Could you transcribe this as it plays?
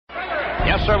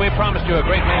Yes, sir, we promised you a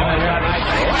great man this night.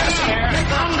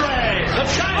 Andre, the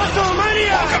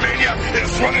WrestleMania! WrestleMania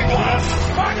is running wild.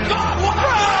 My God, what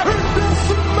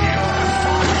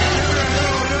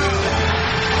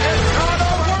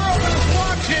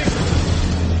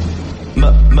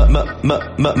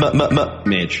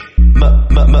Midge.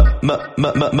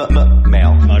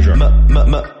 Male. Measure.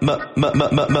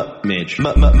 Midge.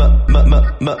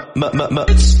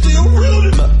 It's still real.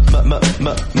 Midge.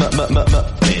 Male. Measure.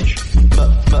 Midge.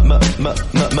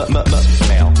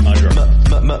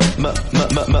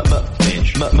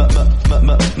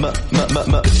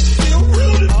 It's still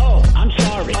real. Oh, I'm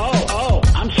sorry. Oh,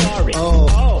 I'm sorry.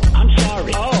 Oh, I'm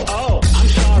sorry. Oh,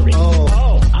 I'm sorry.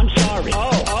 Oh, I'm sorry.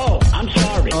 Oh, I'm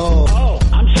sorry. Oh,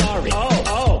 I'm sorry.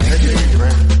 Oh.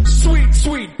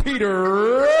 Sweet Peter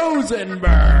Rosenberg.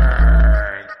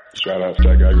 Shout out to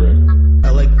that guy, Greg. I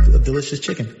like a delicious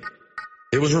chicken.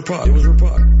 It was Rapod.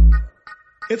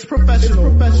 It's professional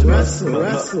wrestling.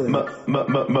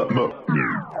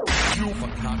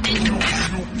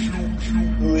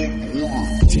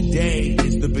 Today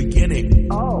is the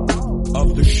beginning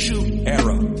of the shoot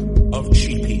era of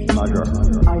Cheap Heat.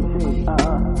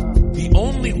 The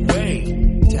only way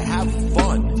to have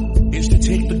fun is to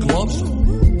take the gloves off.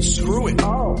 Screw it.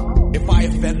 If I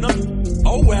offend them,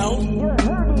 oh well.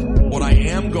 What I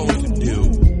am going to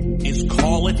do is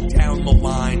call it down the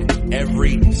line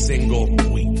every single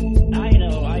week. I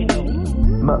know.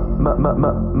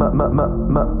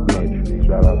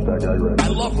 Shout out to that guy, Greg. I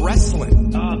love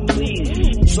wrestling.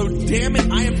 Please. So damn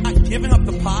it, I am not giving up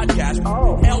the podcast.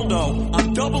 Hell no.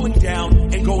 I'm doubling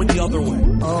down and going the other way.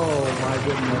 Oh my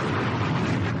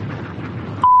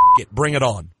goodness. Bring it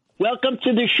on. Welcome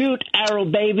to the shoot, Arrow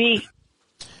baby.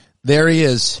 There he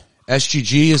is.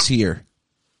 SGG is here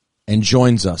and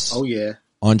joins us. Oh yeah.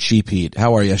 On Cheap Heat.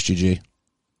 How are you, SGG?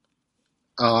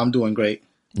 Oh, I'm doing great.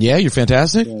 Yeah, you're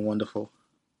fantastic? Doing wonderful.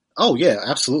 Oh yeah,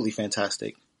 absolutely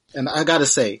fantastic. And I gotta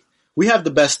say, we have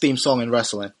the best theme song in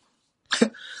wrestling.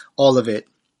 All of it.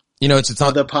 You know, it's not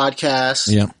other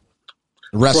podcasts. Yeah.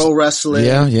 Pro wrestling.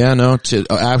 Yeah, no. To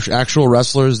actual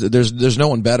wrestlers, there's no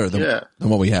one better than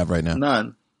what we have right now.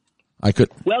 None.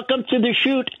 Welcome to the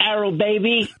shoot, Arrow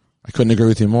baby. I couldn't agree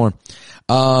with you more.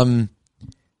 Yeah,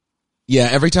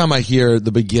 every time I hear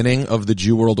the beginning of the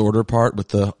Jew World Order part with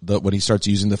the when he starts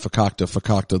using the fakakta,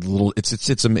 the little,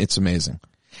 it's amazing.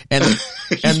 And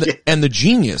and the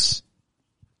genius,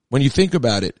 when you think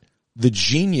about it, the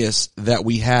genius that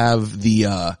we have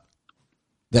that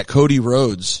Cody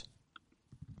Rhodes,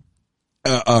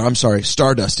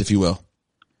 Stardust, if you will.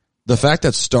 The fact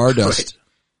that Stardust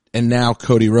and now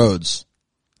Cody Rhodes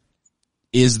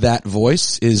is that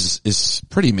voice is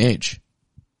pretty mage.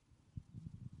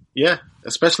 Yeah,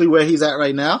 especially where he's at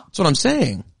right now. That's what I'm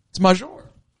saying. It's major.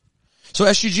 So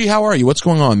SGG, how are you? What's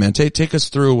going on, man? Take us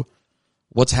through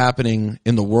what's happening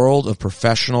in the world of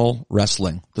professional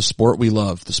wrestling, the sport we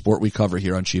love, the sport we cover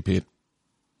here on Cheap Heat.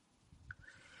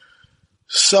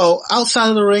 So outside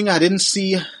of the ring, I didn't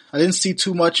see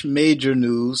too much major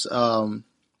news. NWA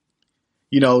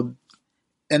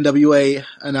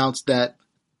announced that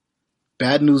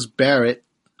Bad News Barrett,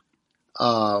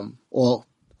 or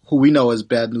who we know as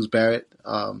Bad News Barrett,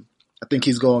 I think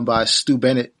he's going by Stu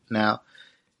Bennett now.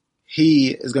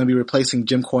 He is going to be replacing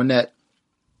Jim Cornette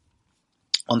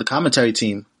on the commentary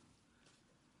team.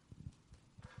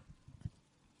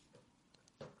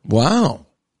 Wow.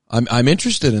 I'm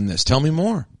interested in this. Tell me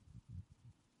more.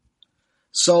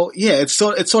 So yeah, it's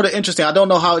sort of interesting. I don't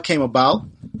know how it came about.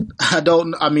 I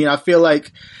feel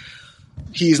like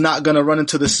he's not going to run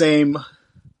into the same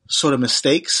sort of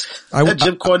mistakes that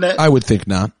Jim Cornette. I would think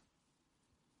not.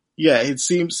 Yeah, it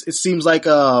seems like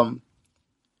not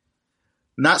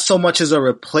so much as a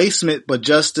replacement, but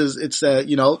just as it's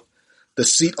the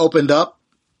seat opened up,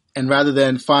 and rather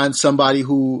than find somebody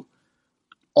who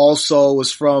also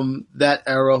was from that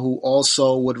era, who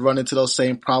also would run into those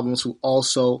same problems, who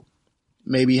also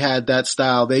maybe had that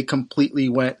style, they completely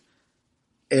went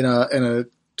in a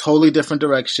totally different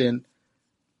direction.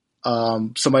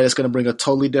 Somebody that's going to bring a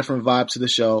totally different vibe to the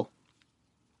show.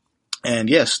 And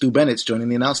yes, Stu Bennett's joining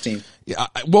the announce team. Yeah,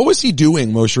 what was he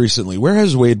doing most recently? Where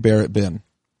has Wade Barrett been?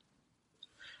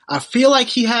 I feel like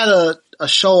he had a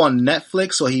show on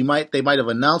Netflix, or they might have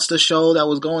announced a show that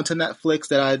was going to Netflix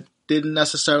that I didn't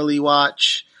necessarily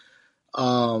watch.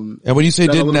 And when you say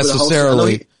didn't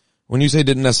necessarily,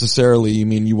 you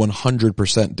mean you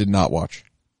 100% did not watch?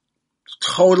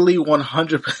 Totally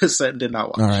 100% did not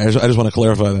watch. All right, I just want to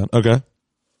clarify that. Okay.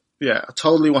 Yeah,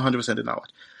 totally 100% did not watch.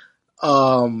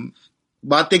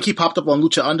 But I think he popped up on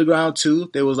Lucha Underground too.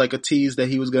 There was like a tease that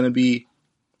he was going to be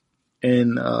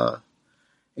in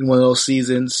in one of those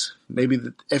seasons. Maybe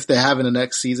if they're having the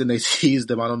next season, they tease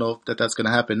them. I don't know if that's going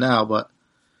to happen now, but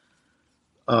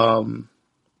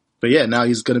yeah, now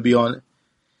he's going to be on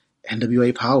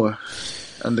NWA Power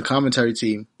and the commentary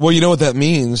team. Well, you know what that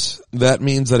means? That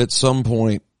means that at some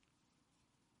point,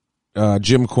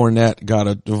 Jim Cornette got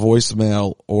a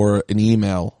voicemail or an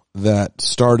email that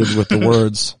started with the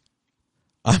words,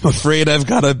 "I'm afraid I've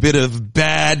got a bit of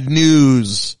bad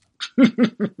news."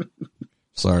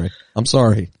 Sorry. I'm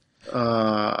sorry.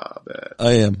 Man.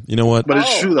 I am. You know what? But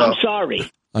it's true, though. I'm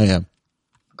sorry. I am.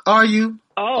 Are you?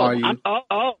 Are you?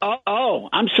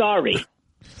 I'm sorry.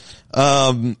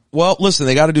 Well, listen,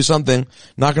 they got to do something.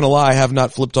 Not going to lie, I have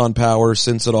not flipped on Power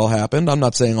since it all happened. I'm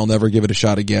not saying I'll never give it a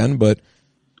shot again, but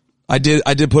I did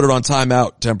put it on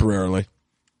timeout temporarily.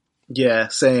 Yeah,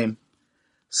 same.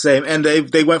 And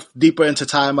they went deeper into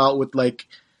timeout with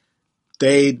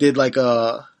they did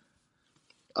a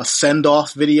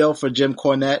send-off video for Jim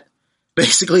Cornette,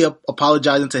 basically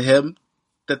apologizing to him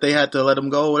that they had to let him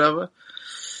go or whatever.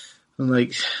 I'm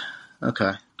like,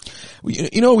 okay.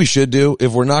 You know what we should do?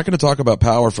 If we're not going to talk about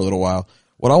Power for a little while,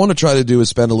 what I want to try to do is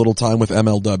spend a little time with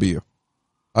MLW.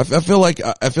 I feel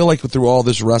like through all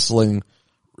this wrestling,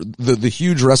 the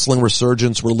huge wrestling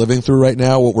resurgence we're living through right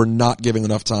now, what we're not giving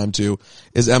enough time to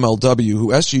is MLW, who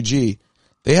SGG,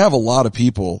 they have a lot of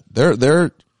people. They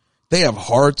have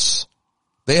hearts.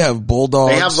 They have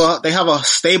bulldogs. They have a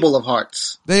stable of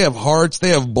hearts. They have hearts. They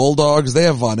have bulldogs. They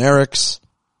have Von Erichs.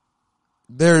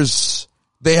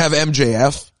 They have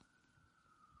MJF,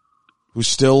 who's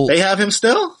still. They have him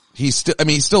still? He's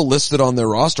still listed on their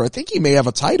roster. I think he may have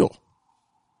a title.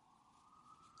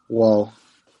 Whoa.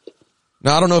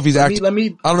 Now I don't know if he's I don't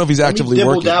know if he's actively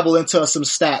working. Dabble into some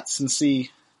stats and see.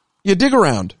 Yeah, dig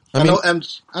around. I know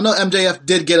MJF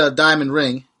did get a diamond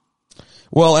ring.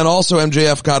 Well, and also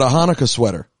MJF got a Hanukkah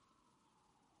sweater.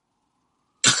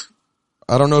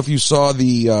 I don't know if you saw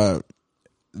the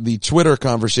Twitter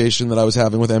conversation that I was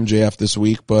having with MJF this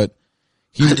week, but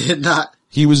I did not.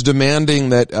 He was demanding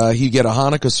that he get a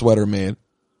Hanukkah sweater made.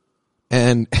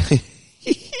 And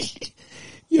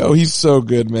yo, he's so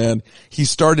good, man. He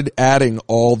started adding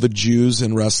all the Jews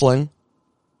in wrestling.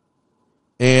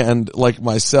 And like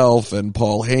myself and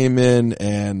Paul Heyman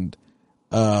and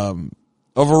a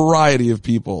variety of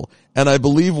people. And I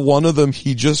believe one of them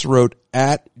he just wrote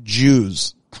at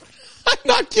Jews. I'm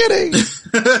not kidding.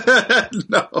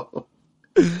 No.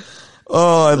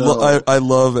 Oh, I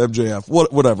love MJF.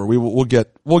 Whatever.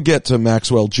 We'll get to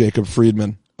Maxwell Jacob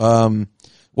Friedman.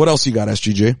 What else you got,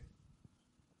 SGG?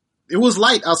 It was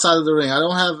light outside of the ring. I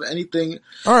don't have anything.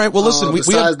 All right. Well, listen,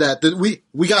 besides that,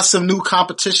 we got some new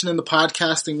competition in the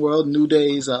podcasting world. New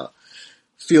Day's,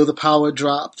 Feel the Power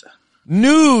dropped.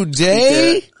 New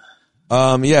Day?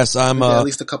 Yes, I'm, at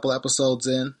least a couple episodes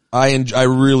in. I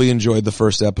really enjoyed the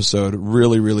first episode.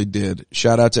 Really, really did.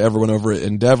 Shout out to everyone over at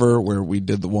Endeavor where we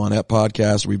did the One Ep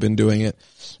podcast. We've been doing it.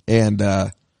 And,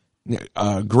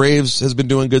 Graves has been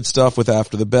doing good stuff with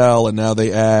After the Bell, and now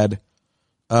they add,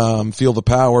 Feel the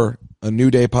Power, a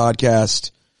New Day podcast.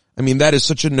 I mean, that is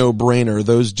such a no-brainer.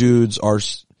 Those dudes are,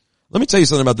 let me tell you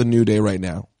something about the New Day right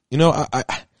now. You know,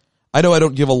 I know I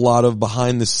don't give a lot of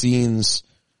behind the scenes,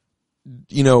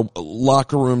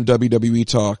 locker room WWE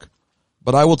talk,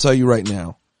 but I will tell you right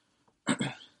now,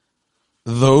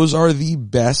 those are the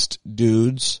best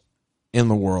dudes in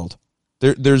the world.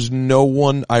 There's no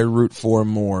one I root for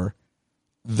more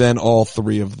than all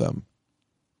three of them.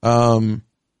 I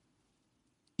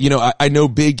know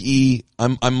Big E.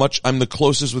 I'm the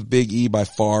closest with Big E by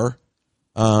far.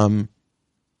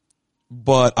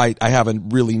 But I have a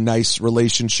really nice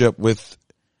relationship with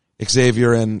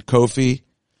Xavier and Kofi.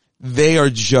 They are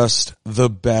just the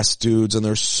best dudes, and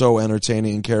they're so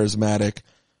entertaining and charismatic.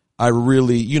 I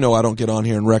really, I don't get on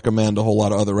here and recommend a whole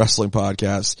lot of other wrestling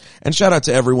podcasts. And shout out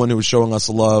to everyone who was showing us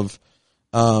love.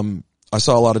 I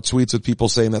saw a lot of tweets with people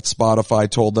saying that Spotify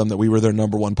told them that we were their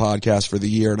number one podcast for the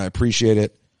year, and I appreciate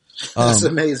it. That's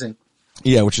amazing.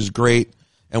 Yeah, which is great.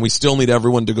 And we still need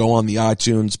everyone to go on the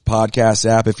iTunes podcast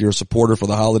app if you're a supporter for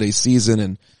the holiday season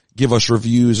and give us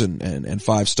reviews and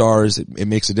 5 stars. It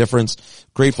makes a difference.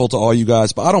 Grateful to all you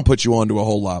guys, but I don't put you on to a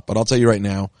whole lot. But I'll tell you right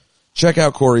now, check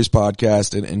out Corey's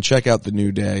podcast and check out the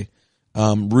New Day.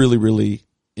 Really, really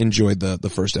enjoyed the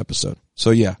first episode. So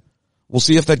yeah, we'll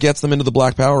see if that gets them into the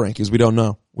Black Power rankings. We don't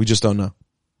know. We just don't know.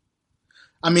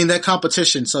 I mean, they're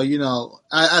competition. So,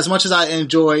 as much as I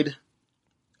enjoyed,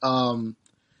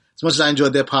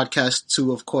 their podcast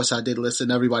too, of course I did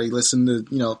listen. Everybody listened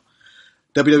to,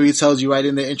 WWE tells you right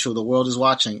in the intro, the world is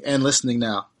watching and listening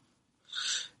now.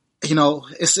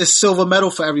 It's silver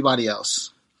medal for everybody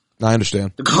else. I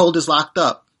understand. The gold is locked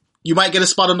up. You might get a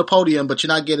spot on the podium, but you're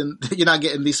not getting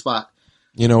the spot.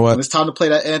 You know what? When it's time to play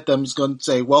that anthem, it's going to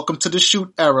say, "Welcome to the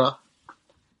shoot era."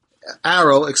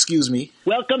 Arrow, excuse me.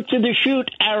 Welcome to the shoot,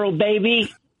 Arrow,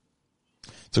 baby.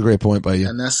 It's a great point by you.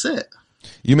 And that's it.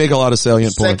 You make a lot of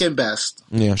salient points. Second best.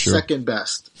 Yeah, sure. Second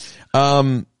best.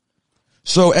 So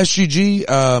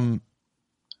SGG,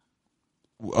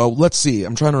 let's see.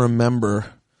 I'm trying to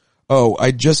remember.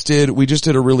 We just did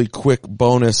a really quick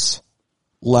bonus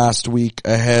last week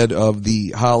ahead of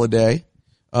the holiday.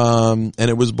 And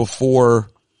it was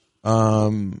before,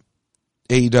 AEW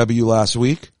last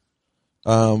week.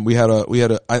 We had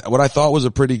what I thought was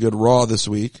a pretty good Raw this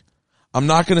week. I'm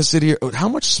not going to sit here. How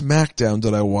much SmackDown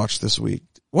did I watch this week?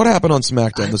 What happened on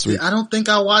SmackDown this week? I don't think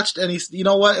I watched any. You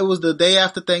know what? It was the day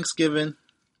after Thanksgiving.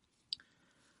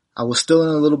 I was still in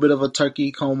a little bit of a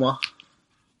turkey coma.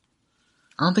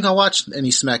 I don't think I watched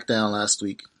any SmackDown last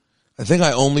week. I think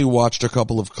I only watched a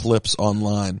couple of clips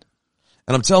online.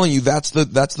 And I'm telling you, that's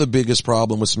the biggest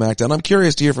problem with SmackDown. I'm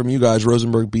curious to hear from you guys,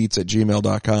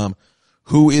 rosenbergbeats@gmail.com.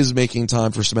 Who is making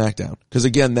time for SmackDown? Because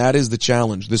again, that is the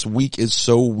challenge. This week is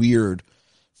so weird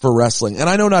for wrestling. And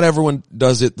I know not everyone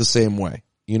does it the same way.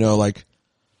 You know, like,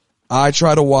 I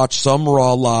try to watch some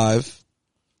Raw live,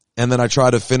 and then I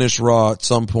try to finish Raw at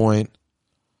some point.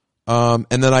 And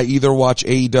then I either watch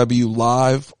AEW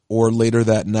live or later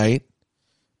that night.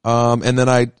 And then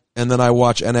I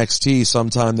watch NXT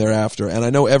sometime thereafter. And I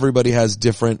know everybody has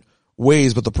different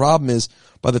ways, but the problem is,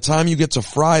 by the time you get to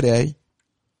Friday,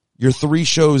 you're 3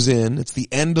 shows in, it's the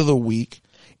end of the week.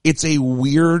 It's a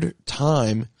weird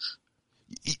time.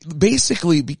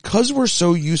 Basically, because we're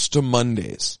so used to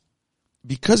Mondays,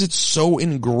 because it's so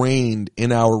ingrained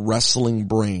in our wrestling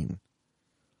brain,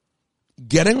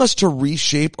 getting us to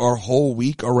reshape our whole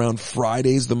week around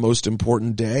Friday's the most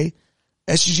important day,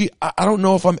 SGG, I don't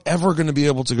know if I'm ever going to be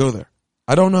able to go there.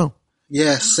 I don't know.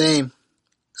 Yeah, same.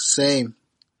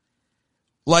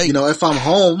 Like, you know, if I'm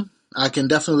home, I can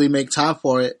definitely make time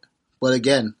for it. But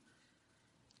again,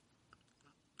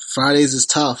 Fridays is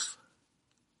tough.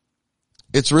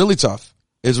 It's really tough.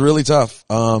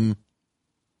 I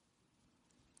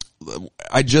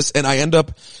end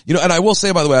up, you know, and I will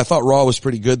say, by the way, I thought Raw was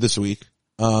pretty good this week.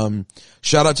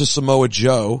 Shout out to Samoa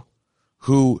Joe,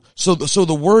 who, so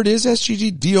the word is,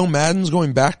 SGG, Dio Madden's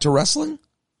going back to wrestling?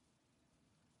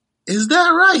 Is that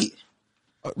right?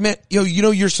 Man, you know,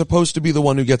 you're supposed to be the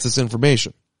one who gets this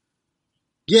information.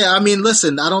 Yeah, I mean,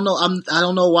 listen, I don't know. I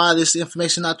don't know why this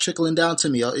information not trickling down to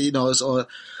me. You know,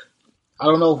 I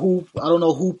don't know who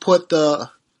put the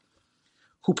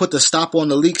stop on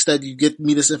the leaks that you get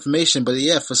me this information. But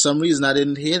yeah, for some reason I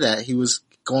didn't hear that he was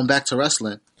going back to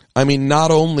wrestling. I mean,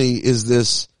 not only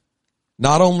is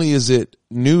it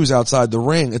news outside the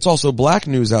ring, it's also black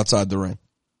news outside the ring.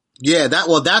 Yeah,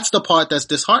 that's the part that's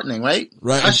disheartening, right?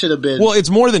 Right. I should have been. Well,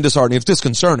 it's more than disheartening. It's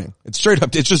disconcerting. It's straight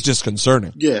up. It's just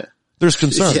disconcerting. Yeah. There's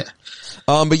concern. Yeah.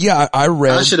 But yeah, I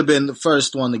read. I should have been the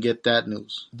first one to get that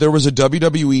news. There was a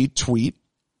WWE tweet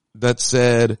that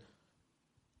said,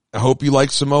 I hope you like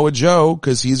Samoa Joe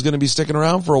because he's going to be sticking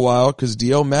around for a while because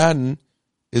Dio Madden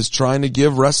is trying to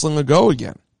give wrestling a go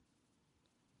again.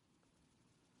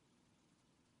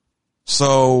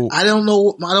 So I don't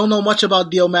know much about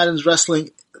Dio Madden's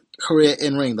wrestling career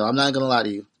in ring though. I'm not going to lie to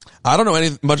you. I don't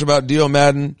know much about Dio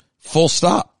Madden, full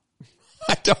stop.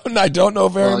 I don't know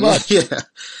very much.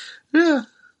 Yeah.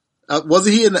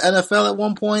 Wasn't he in the NFL at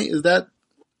one point? Is that?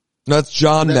 No, that's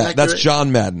John Madden. That's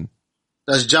John Madden.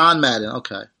 That's John Madden.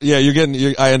 Okay. Yeah,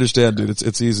 I understand, dude.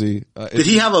 It's easy. Did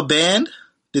he have a band?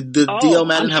 Did Dio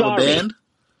Madden have a band?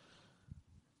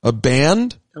 A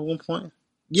band? At one point?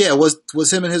 Yeah, was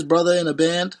him and his brother in a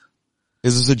band?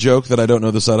 Is this a joke that I don't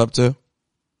know the setup to?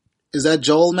 Is that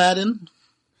Joel Madden?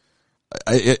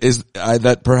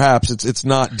 That perhaps it's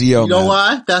not Dio. You know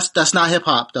Madden. why? That's not hip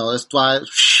hop though. That's why.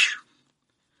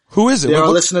 Who is it? There are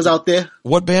listeners out there.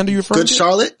 What band are you from? Good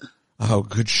Charlotte. Oh,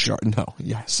 Good Charlotte. No,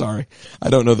 yeah, sorry, I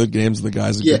don't know the names of the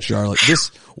guys in Good Charlotte.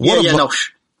 No.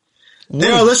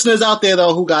 There are listeners out there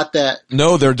though who got that.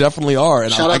 No, there definitely are,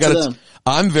 and Shout out to them.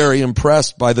 I'm very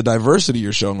impressed by the diversity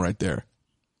you're showing right there.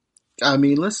 I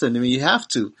mean, listen. I mean, you have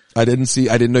to. I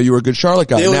didn't know you were a Good Charlotte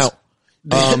guy.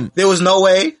 There was no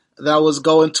way that I was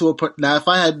going to now if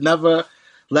I had never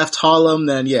left Harlem,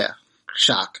 then yeah,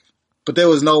 shock. But there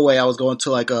was no way I was going to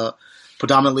like a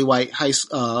predominantly white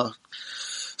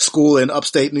school in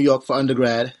upstate New York for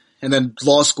undergrad, and then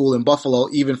law school in Buffalo,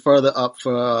 even further up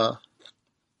for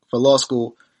law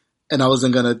school, and I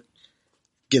wasn't gonna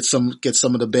get some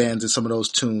of the bands and some of those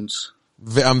tunes.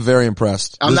 I'm very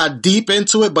impressed. I'm not deep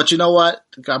into it, but you know what?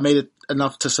 I made it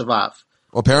enough to survive.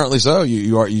 Well, apparently so.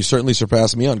 You certainly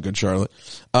surpassed me on Good Charlotte.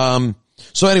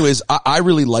 So anyways, I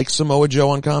really like Samoa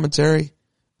Joe on commentary.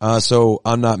 So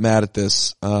I'm not mad at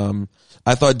this.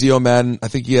 I thought Dio Madden, I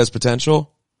think he has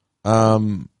potential.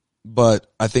 But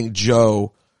I think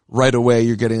Joe, right away,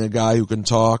 you're getting a guy who can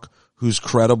talk, who's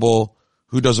credible,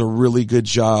 who does a really good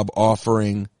job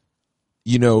offering,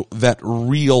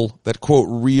 that quote,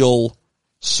 real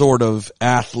sort of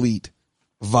athlete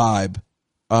vibe.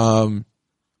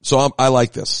 So I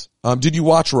like this. Did you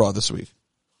watch Raw this week?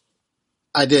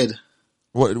 I did.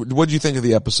 What did you think of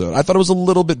the episode? I thought it was a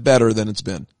little bit better than it's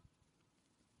been.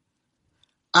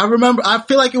 I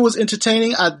feel like it was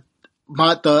entertaining. The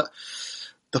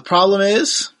problem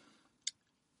is,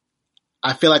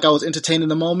 I feel like I was entertained in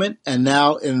the moment, and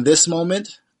now in this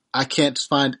moment, I can't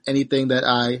find anything that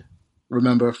I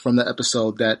remember from the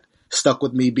episode that stuck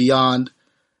with me beyond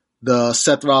the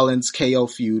Seth Rollins KO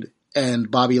feud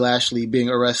and Bobby Lashley being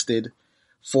arrested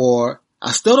for,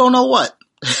 I still don't know what,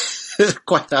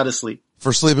 quite honestly.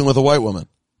 For sleeping with a white woman.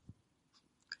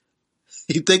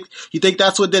 You think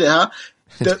that's what did it, huh?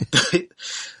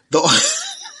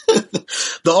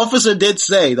 The officer did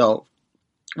say, though,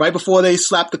 right before they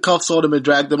slapped the cuffs on him and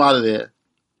dragged him out of there,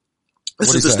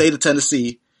 this is the state of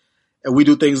Tennessee, and we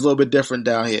do things a little bit different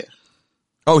down here.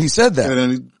 Oh, he said that. And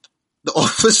then the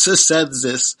officer says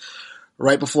this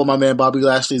right before my man Bobby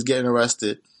Lashley is getting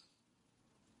arrested.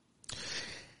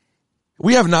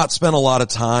 We have not spent a lot of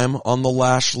time on the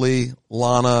Lashley,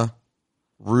 Lana,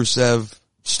 Rusev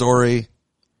story.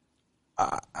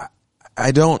 I'm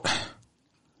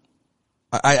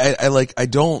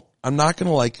not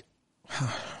gonna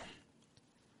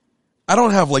I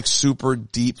don't have super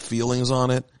deep feelings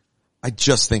on it. I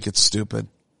just think it's stupid.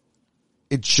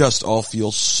 It just all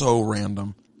feels so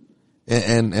random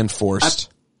and forced.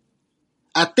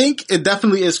 I think it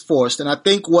definitely is forced, and I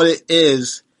think what it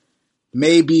is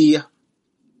maybe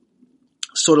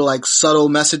sort of like subtle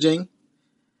messaging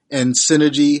and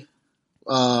synergy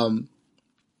from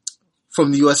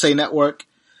the USA Network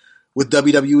with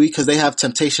WWE, because they have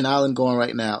Temptation Island going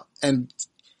right now. And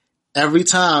every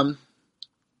time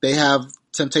they have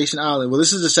Temptation Island, well,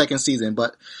 this is the second season,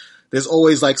 but there's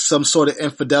always some sort of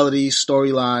infidelity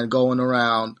storyline going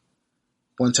around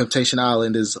when Temptation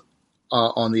Island is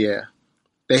on the air.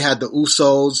 They had the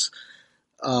Usos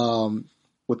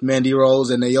with Mandy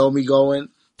Rose and Naomi going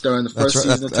during the first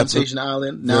season of Temptation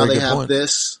Island. Now they have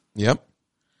this. Yep.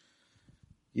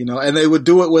 And they would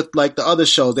do it with the other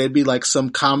shows. They'd be some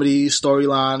comedy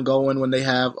storyline going when they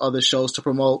have other shows to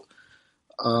promote.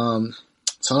 So I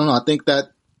don't know. I think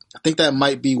that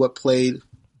might be what played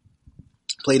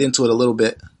into it a little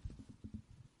bit.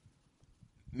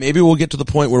 Maybe we'll get to the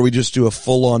point where we just do a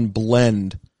full-on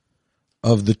blend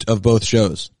of both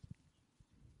shows.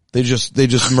 They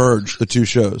just merge the two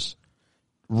shows.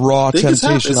 Raw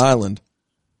Temptation Island.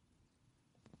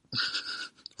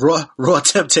 Raw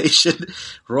Temptation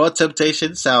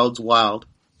sounds wild,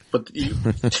 but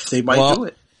they might do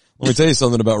it. Let me tell you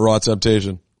something about Raw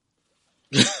Temptation.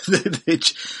 they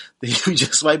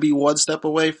just might be one step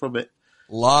away from it.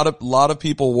 A lot of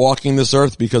people walking this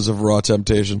earth because of Raw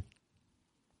Temptation.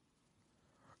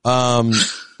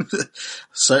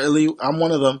 Certainly, I'm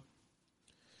one of them.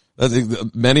 I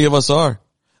think many of us are.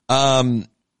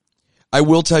 I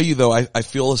will tell you though, I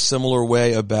feel a similar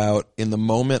way about, in the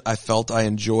moment I felt I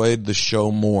enjoyed the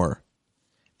show more.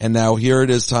 And now here it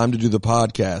is time to do the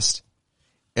podcast.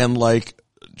 And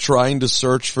trying to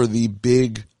search for the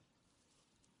big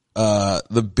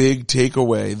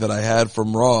takeaway that I had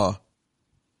from Raw.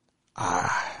 I'm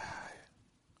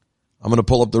going to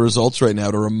pull up the results right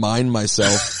now to remind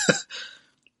myself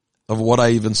of what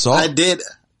I even saw. I did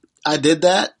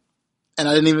that, and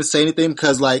I didn't even say anything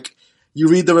because you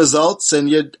read the results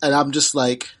and I'm just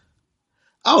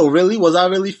oh, really? Was I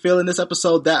really feeling this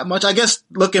episode that much? I guess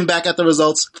looking back at the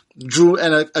results, Drew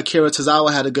and Akira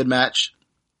Tozawa had a good match.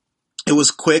 It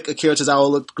was quick. Akira Tozawa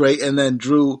looked great, and then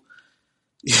Drew,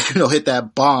 hit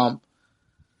that bomb.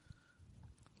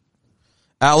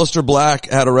 Aleister Black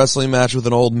had a wrestling match with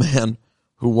an old man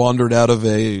who wandered out of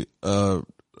an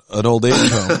old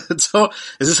age home. So,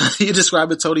 is this how you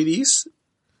describe it, Tony Nese?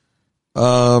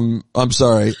 I'm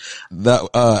sorry.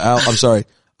 I'm sorry.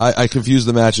 I confused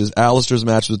the matches. Alistair's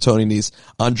match with Tony Nese.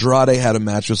 Andrade had a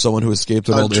match with someone who escaped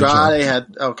an old age home.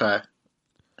 Okay.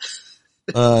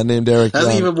 Named Eric Young.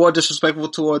 That's even more disrespectful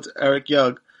towards Eric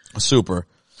Young. Super.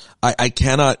 I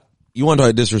cannot, you want to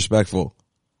talk disrespectful.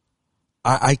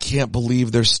 I can't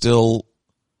believe they're still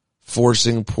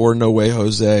forcing poor No Way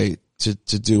Jose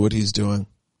to do what he's doing.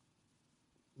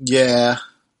 Yeah.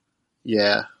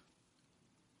 Yeah.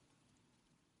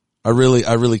 I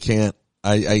really can't.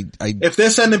 If they're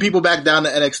sending people back down to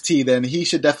NXT, then he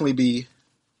should definitely be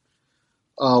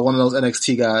one of those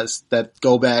NXT guys that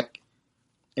go back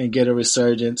and get a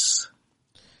resurgence.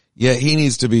 Yeah, he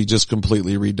needs to be just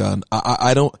completely redone.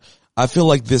 I feel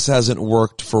like this hasn't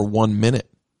worked for 1 minute.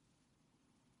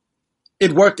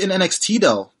 It worked in NXT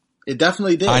though. It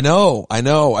definitely did. I know.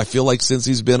 I feel like since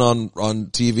he's been on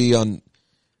TV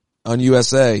on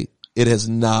USA, it has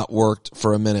not worked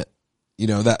for a minute. You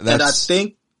know, that's.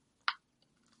 And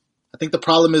I think the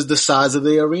problem is the size of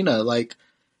the arena. Like,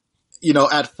 you know,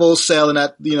 at Full Sail and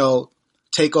at, you know,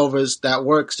 takeovers, that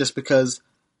works just because,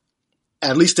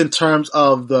 at least in terms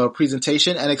of the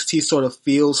presentation, NXT sort of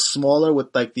feels smaller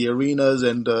with like the arenas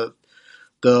and the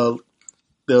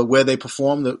where they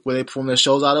perform their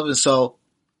shows out of. And so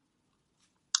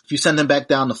if you send them back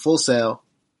down to Full Sail,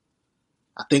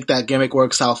 I think that gimmick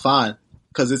works out fine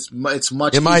because it's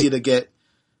much easier to get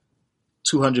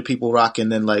 200 people rocking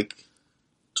than like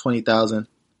 20,000.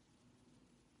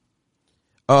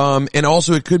 And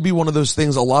also it could be one of those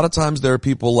things. A lot of times there are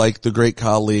people like the Great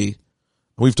Khali.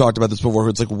 We've talked about this before.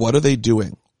 It's like, what are they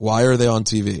doing? Why are they on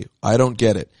TV? I don't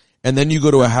get it. And then you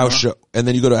go to a house show, and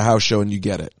you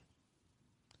get it.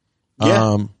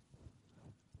 Yeah.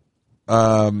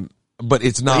 But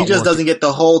it's not. He just doesn't get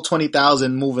the whole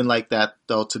 20,000 moving like that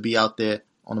though to be out there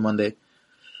on a Monday.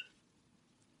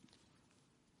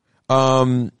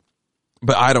 But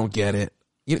I don't get it.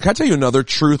 Can I tell you another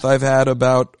truth I've had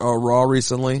about Raw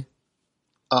recently?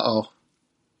 Uh-oh.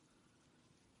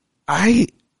 I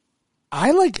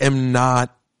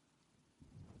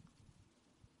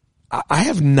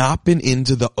have not been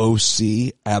into the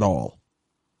OC at all.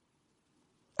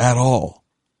 At all.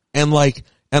 And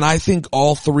I think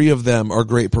all three of them are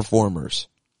great performers.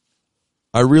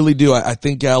 I really do. I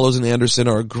think Gallows and Anderson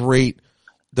are great.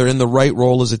 They're in the right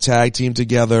role as a tag team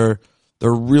together.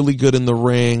 They're really good in the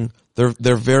ring.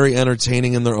 They're very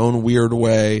entertaining in their own weird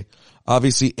way.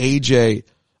 Obviously AJ,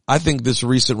 I think this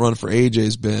recent run for AJ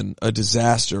has been a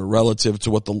disaster relative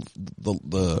to what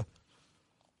the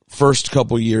first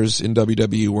couple years in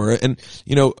WWE were. And,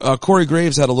 you know, Corey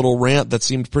Graves had a little rant that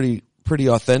seemed pretty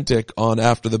authentic on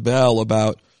After the Bell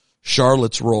about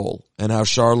Charlotte's role and how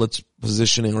Charlotte's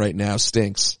positioning right now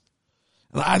stinks.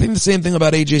 And I think the same thing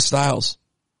about AJ Styles.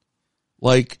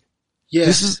 Like, yeah.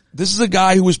 This is a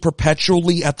guy who was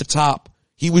perpetually at the top.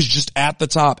 He was just at the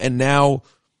top, and now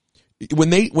when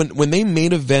they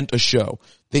main event a show,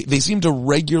 they seem to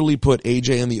regularly put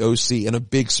AJ and the OC in a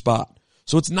big spot.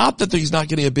 So it's not that he's not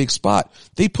getting a big spot.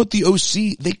 They put the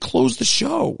OC, they close the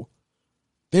show.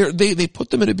 They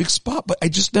put them in a big spot, but I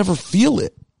just never feel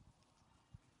it.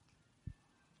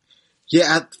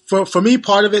 Yeah, for me,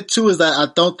 part of it too is that I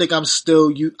don't think I'm used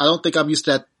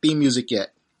to that theme music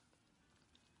yet.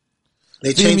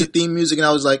 They changed the theme music and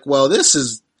I was like, well,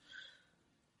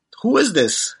 who is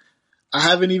this? I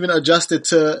haven't even adjusted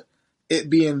to it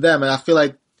being them. And I feel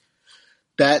like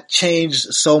that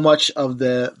changed so much of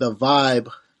the vibe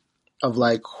of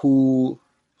like who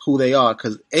they are.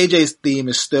 Cause AJ's theme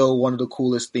is still one of the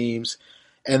coolest themes.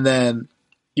 And then,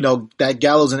 you know, that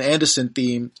Gallows and Anderson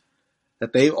theme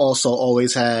that they've also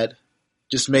always had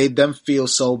just made them feel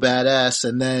so badass.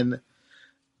 And then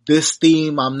this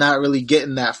theme, I'm not really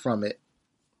getting that from it.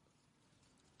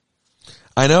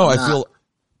 I know.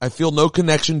 I feel no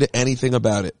connection to anything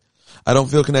about it. I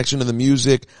don't feel connection to the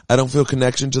music. I don't feel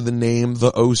connection to the name,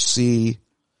 the OC.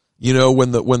 You know,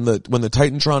 when the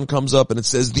Titantron comes up and it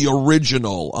says the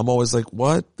original, I'm always like,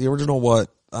 what? The original what?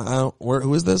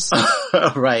 Who is this?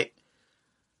 Right.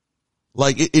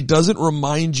 Like, it doesn't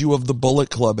remind you of the Bullet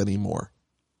Club anymore.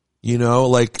 You know,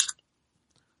 like,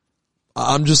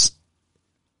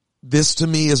 this to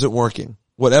me isn't working.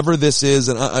 Whatever this is,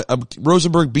 and I'm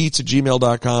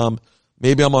RosenbergBeats@gmail.com.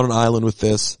 Maybe I'm on an island with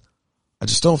this. I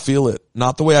just don't feel it.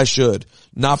 Not the way I should.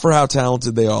 Not for how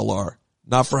talented they all are.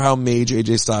 Not for how mage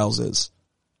AJ Styles is.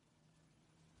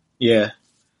 Yeah.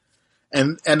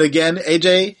 And again,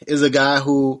 AJ is a guy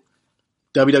who,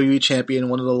 WWE champion,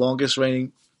 one of the longest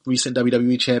reigning recent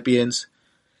WWE champions.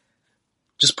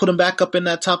 Just put him back up in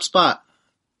that top spot.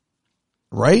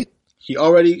 Right? He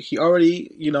already,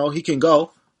 you know, he can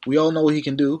go. We all know what he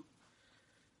can do.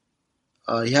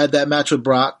 He had that match with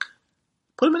Brock.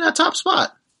 Put him in that top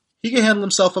spot. He can handle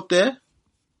himself up there.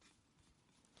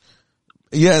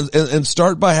 Yeah, and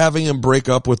start by having him break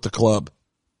up with the club.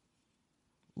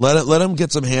 Let him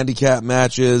get some handicap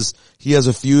matches. He has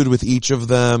a feud with each of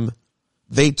them.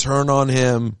 They turn on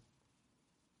him.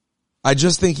 I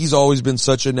just think he's always been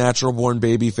such a natural born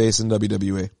babyface in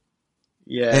WWE.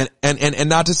 Yeah. And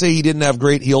not to say he didn't have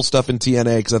great heel stuff in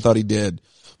TNA, because I thought he did.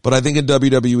 But I think in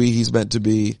WWE he's meant to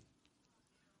be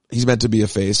a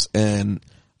face, and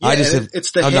yeah,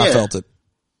 I've not felt it.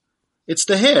 It's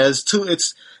the hair.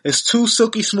 It's too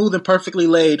silky smooth and perfectly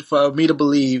laid for me to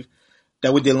believe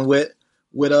that we're dealing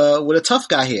with a tough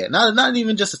guy here. Not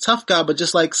even just a tough guy, but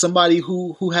just like somebody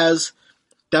who has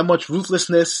that much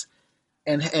ruthlessness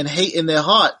and hate in their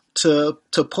heart to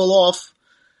pull off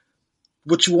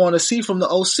what you want to see from the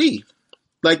OC.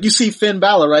 Like you see Finn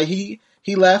Balor, right? He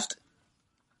left.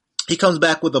 He comes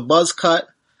back with a buzz cut,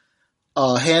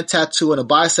 a hand tattoo, and a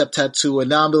bicep tattoo, and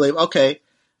now I'm like, okay,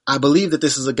 I believe that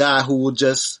this is a guy who will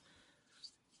just,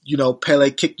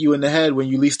 Pele kick you in the head when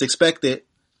you least expect it.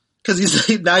 Because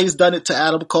he's done it to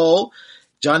Adam Cole.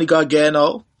 Johnny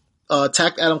Gargano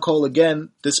attacked Adam Cole again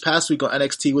this past week on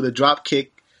NXT with a drop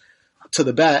kick to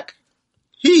the back.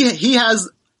 He has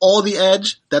all the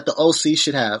edge that the OC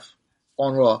should have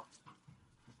on Raw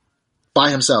by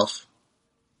himself.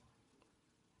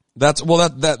 That's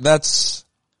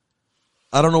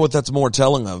I don't know what that's more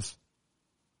telling of.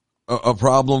 A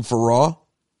problem for Raw?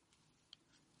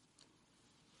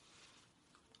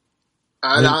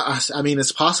 I mean,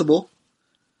 it's possible.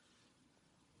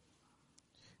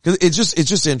 Cause it's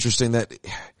just interesting that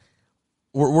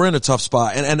we're in a tough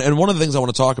spot. And one of the things I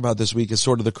want to talk about this week is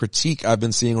sort of the critique I've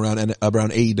been seeing around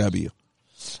AEW.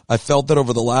 I felt that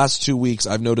over the last 2 weeks,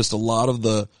 I've noticed a lot of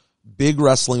the big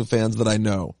wrestling fans that I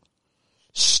know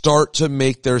start to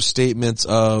make their statements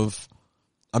of,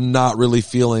 I'm not really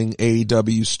feeling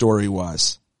AEW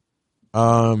story-wise.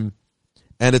 And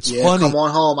it's funny. Come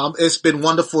on home. It's been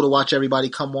wonderful to watch everybody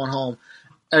come on home.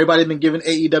 Everybody's been giving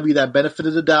AEW that benefit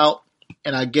of the doubt,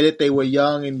 and I get it. They were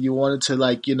young, and you wanted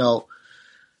to,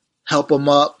 help them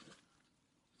up,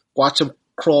 watch them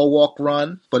crawl, walk,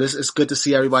 run. But it's good to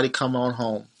see everybody come on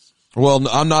home. Well,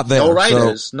 I'm not there. No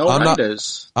writers. So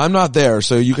I'm not there,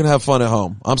 so you can have fun at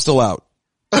home. I'm still out.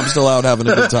 I'm still out having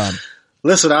a good time.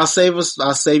 Listen, I'll save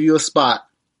you a spot.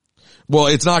 Well,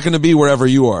 it's not going to be wherever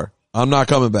you are. I'm not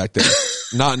coming back there.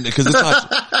 Not because it's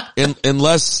not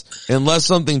unless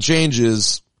something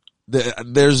changes.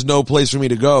 There's no place for me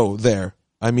to go there.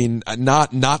 I mean,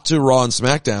 not to Raw and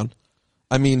SmackDown.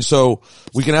 I mean, so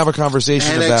we can have a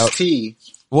conversation NXT.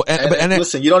 Well, but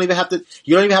listen, you don't even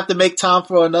have to make time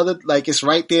for another. Like it's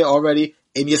right there already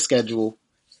in your schedule,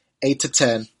 8 to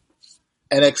 10,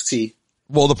 NXT.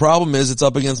 Well, the problem is it's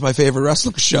up against my favorite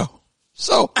wrestling show.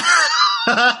 So,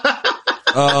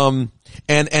 and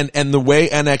the way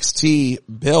NXT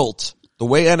built, the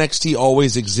way NXT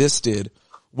always existed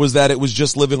was that it was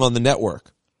just living on the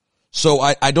network. So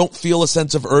I don't feel a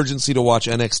sense of urgency to watch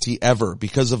NXT ever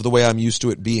because of the way I'm used to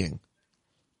it being.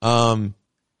 So and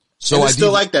it's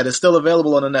still like that. It's still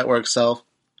available on the network. So,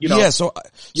 yeah. So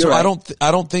right.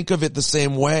 I don't think of it the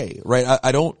same way, right?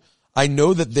 I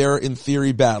know that they're in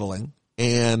theory battling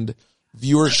and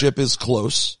viewership is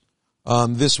close.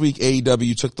 This week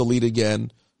AEW took the lead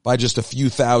again by just a few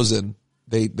thousand.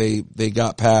 They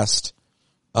got past,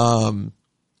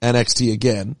 NXT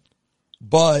again,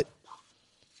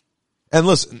 and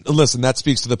listen, that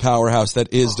speaks to the powerhouse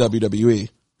that is WWE.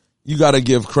 You gotta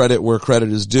give credit where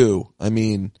credit is due. I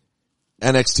mean,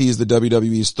 NXT is the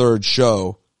WWE's third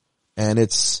show and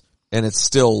it's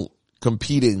still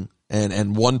competing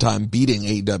and one time beating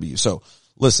AEW. So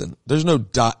listen,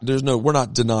 we're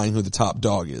not denying who the top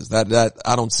dog is. That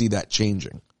I don't see that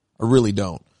changing. I really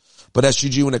don't. But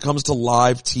SGG, when it comes to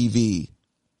live TV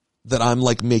that I'm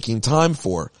like making time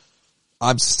for,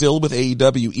 I'm still with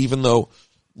AEW, even though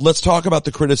let's talk about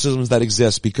the criticisms that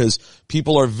exist because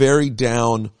people are very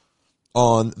down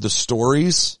on the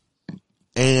stories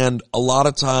and a lot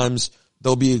of times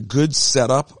there'll be a good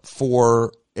setup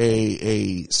for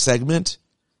a segment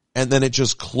and then it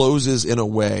just closes in a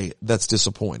way that's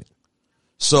disappointing.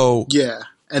 So yeah,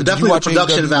 and definitely the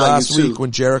production value last too. week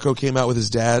when Jericho came out with his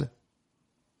dad.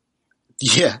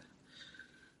 Yeah.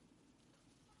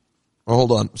 Oh,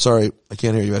 hold on. Sorry, I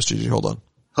can't hear you, SGG. Hold on.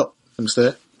 Oh, I'm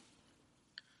still.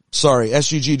 Sorry,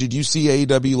 SGG. Did you see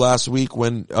AEW last week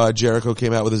when Jericho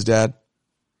came out with his dad?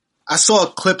 I saw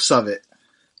clips of it.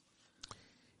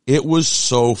 It was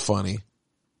so funny.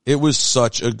 It was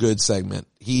such a good segment.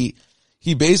 He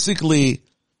basically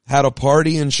had a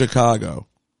party in Chicago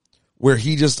where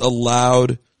he just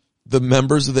allowed the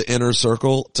members of the inner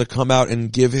circle to come out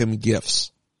and give him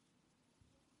gifts.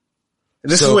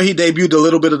 And this is where he debuted a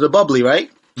little bit of the bubbly, right?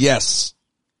 Yes.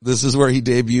 This is where he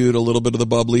debuted a little bit of the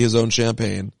bubbly, his own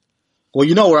champagne. Well,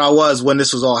 you know where I was when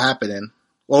this was all happening.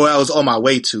 Or where I was on my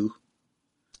way to.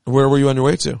 Where were you on your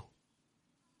way to?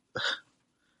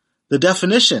 The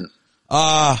Definition.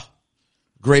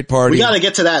 Great party. We gotta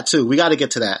get to that too.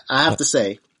 I have to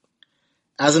say.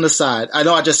 As an aside, I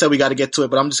know I just said we gotta get to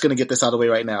it, but I'm just gonna get this out of the way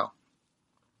right now.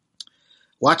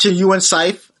 Watching you and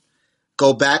Syph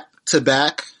go back to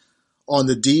back on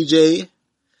the DJ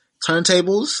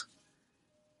turntables,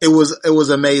 it was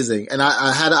amazing. And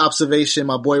I had an observation.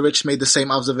 My boy Rich made the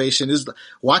same observation. Is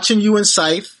watching you and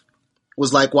Syph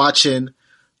was like watching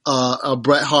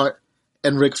Bret Hart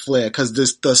and Ric Flair, because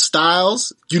the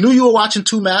styles, you knew you were watching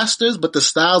two masters, but the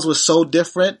styles were so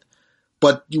different,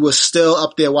 but you were still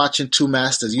up there watching two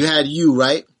masters. You had you,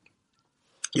 right?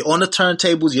 You're on the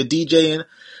turntables, you're DJing,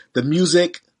 the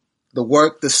music, the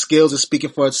work, the skills are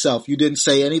speaking for itself. You didn't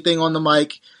say anything on the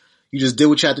mic. You just did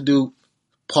what you had to do.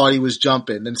 Party was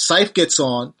jumping. Then Syph gets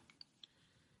on.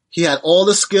 He had all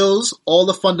the skills, all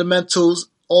the fundamentals,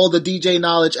 all the DJ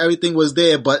knowledge, everything was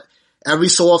there, but every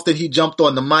so often he jumped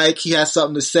on the mic, he had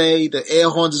something to say, the air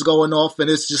horns is going off, and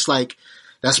it's just like,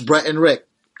 that's Bret and Rick.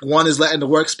 One is letting the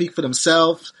work speak for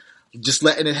themselves, just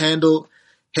letting it handle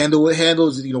what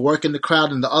handles, working the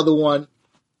crowd, and the other one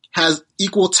has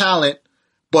equal talent,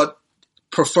 but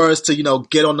prefers to,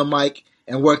 get on the mic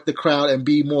and work the crowd and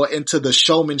be more into the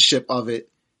showmanship of it.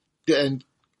 And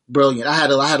brilliant. I had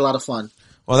a lot of fun.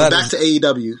 Well, back to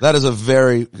AEW. That is a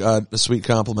very sweet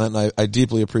compliment, and I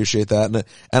deeply appreciate that.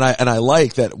 And I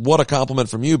like that. What a compliment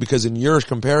from you, because in your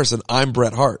comparison, I'm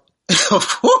Bret Hart. Of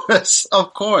course.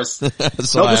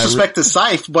 So no disrespect to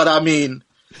Syph, but I mean.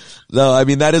 No, I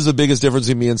mean, that is the biggest difference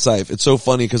in me and Syph. It's so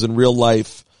funny because in real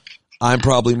life, I'm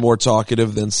probably more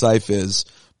talkative than Syph is.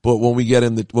 But when we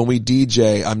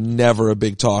DJ, I'm never a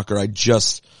big talker.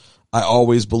 I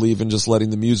always believe in just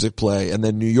letting the music play. And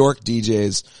then New York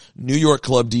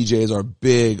club DJs are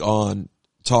big on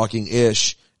talking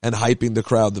ish and hyping the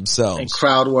crowd themselves. And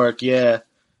crowd work, yeah.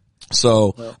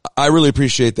 So I really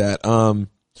appreciate that.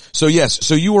 So yes,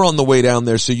 so you were on the way down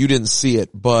there, so you didn't see it,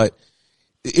 but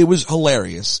it was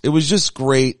hilarious. It was just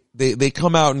great. They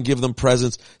come out and give them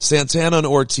presents. Santana and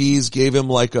Ortiz gave him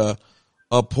like a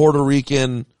Puerto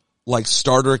Rican like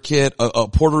starter kit, a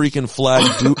Puerto Rican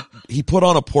flag. He put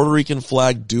on a Puerto Rican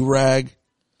flag do-rag.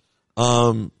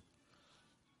 The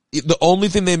only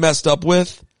thing they messed up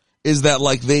with is that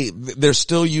like they're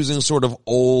still using sort of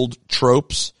old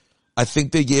tropes. I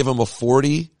think they gave him a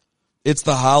 40. It's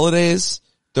the holidays.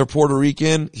 They're Puerto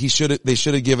Rican. They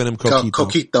should have given him Coquito.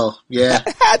 Coquito, yeah.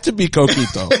 It had to be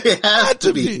Coquito. It had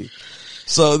to be.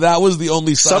 So that was the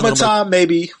only sign. Summertime,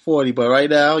 maybe 40, but right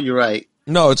now, you're right.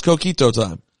 No, it's Coquito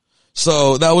time.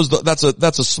 So that's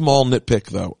a small nitpick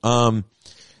though.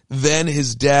 Then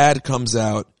his dad comes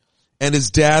out, and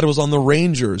his dad was on the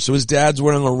Rangers. So his dad's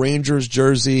wearing a Rangers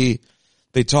jersey.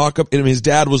 They talk up, his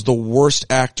dad was the worst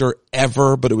actor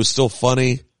ever, but it was still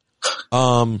funny.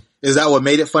 Is that what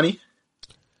made it funny?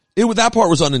 That part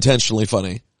was unintentionally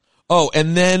funny. Oh,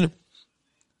 and then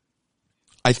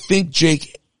I think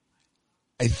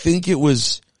it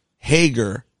was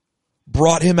Hager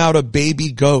brought him out a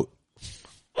baby goat.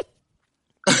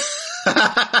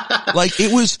 Like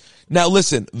it was, now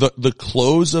listen, the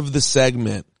close of the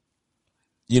segment,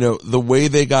 the way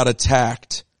they got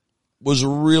attacked was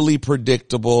really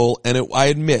predictable. And I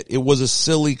admit it was a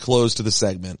silly close to the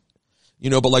segment,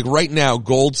 but like right now,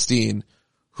 Goldstein,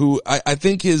 who I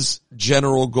think his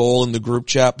general goal in the group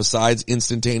chat, besides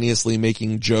instantaneously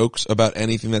making jokes about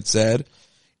anything that's said,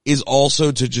 is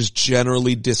also to just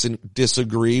generally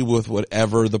disagree with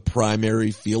whatever the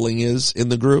primary feeling is in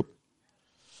the group.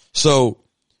 So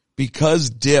because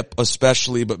Dip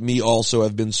especially, but me also,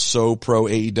 have been so pro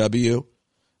AEW,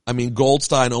 I mean,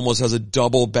 Goldstein almost has a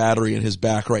double battery in his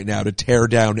back right now to tear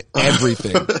down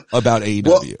everything about AEW.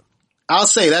 Well, I'll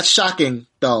say that's shocking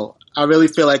though. I really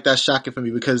feel like that's shocking for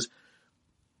me, because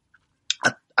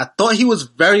I thought he was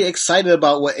very excited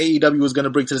about what AEW was going to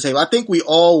bring to the table. I think we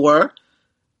all were,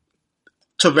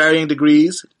 to varying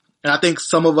degrees. And I think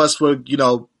some of us were,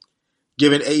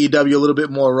 giving AEW a little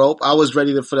bit more rope. I was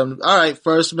ready for them. All right,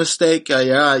 first mistake.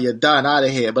 You're done, out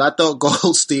of here. But I thought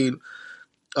Goldstein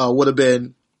would have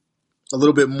been a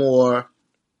little bit more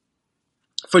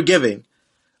forgiving,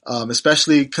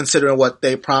 especially considering what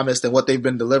they promised and what they've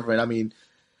been delivering. I mean,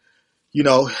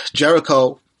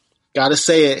 Jericho, gotta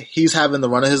say it, he's having the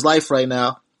run of his life right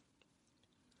now.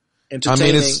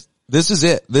 Entertaining. I mean, this is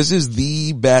it. This is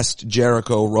the best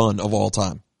Jericho run of all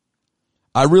time.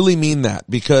 I really mean that,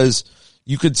 because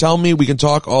you could tell me, we can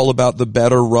talk all about the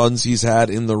better runs he's had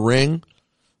in the ring,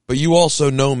 but you also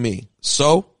know me.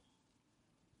 So,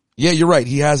 yeah, you're right.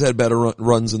 He has had better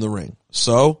runs in the ring.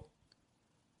 So,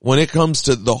 when it comes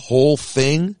to the whole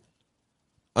thing,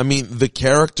 I mean, the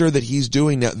character that he's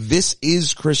doing now, this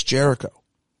is Chris Jericho.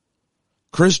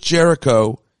 Chris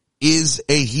Jericho is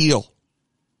a heel.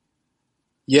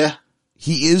 Yeah.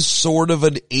 He is sort of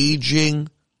an aging,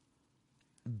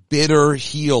 bitter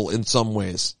heel in some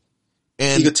ways.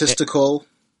 And egotistical.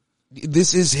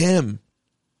 This is him.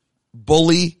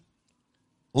 Bully,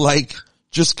 like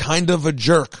just kind of a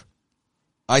jerk.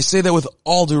 I say that with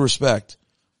all due respect.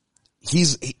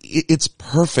 It's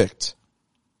perfect.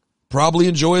 Probably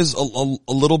enjoys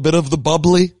a little bit of the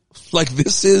bubbly. Like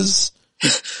this is.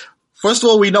 First of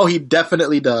all, we know he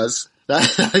definitely does.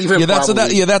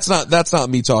 That's not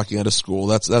me talking out of school.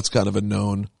 That's kind of a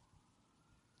known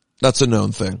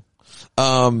thing.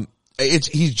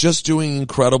 He's just doing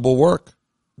incredible work.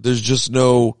 There's just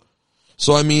no,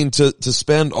 so I mean to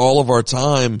spend all of our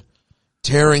time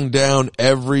tearing down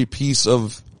every piece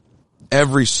of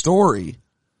every story,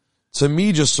 to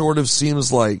me just sort of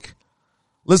seems like,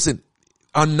 listen,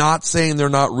 I'm not saying they're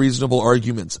not reasonable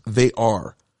arguments. They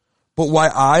are. But why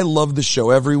I love the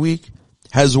show every week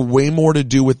has way more to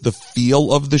do with the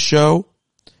feel of the show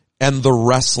and the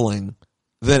wrestling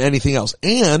than anything else.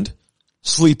 And,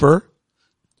 sleeper,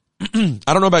 I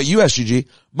don't know about you, SGG,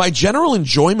 my general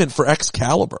enjoyment for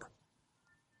Excalibur.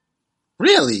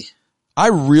 Really? I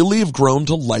really have grown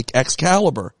to like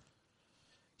Excalibur.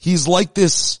 He's like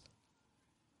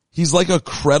a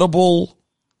credible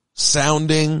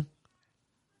sounding,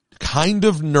 kind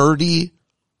of nerdy,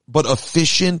 but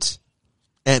efficient,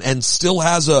 and still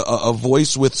has a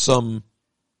voice with some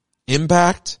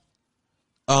impact.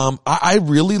 I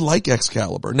really like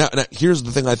Excalibur. Now, here's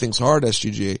the thing I think's hard,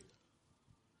 SGG.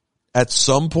 At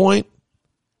some point,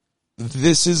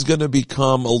 this is going to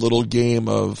become a little game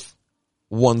of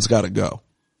one's got to go.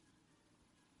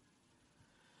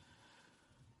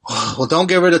 Well, don't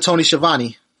get rid of Tony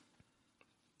Schiavone.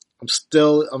 I'm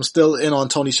still in on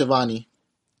Tony Schiavone.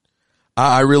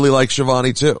 I really like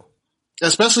Schiavone too.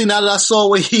 Especially now that I saw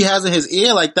what he has in his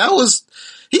ear. Like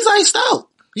he's iced out.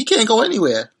 He can't go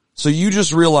anywhere. So you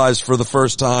just realized for the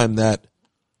first time that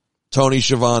Tony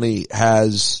Schiavone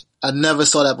has... I never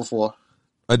saw that before.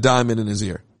 A diamond in his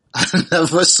ear. I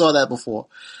never saw that before.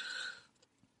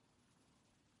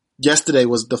 Yesterday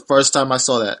was the first time I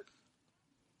saw that.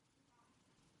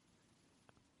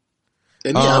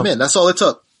 And yeah, I'm in. That's all it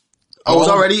took. I was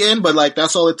already in, but like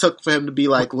that's all it took for him to be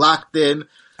like locked in.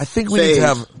 I think we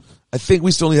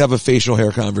still need to have a facial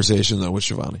hair conversation though with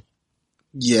Schiavone.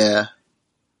 Yeah.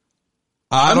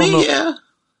 I don't know. Yeah.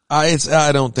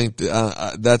 I don't think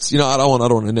that's, I don't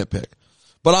want to nitpick,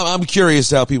 but I'm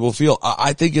curious how people feel.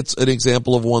 I think it's an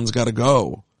example of one's got to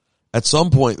go. At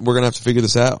some point, we're going to have to figure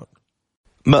this out.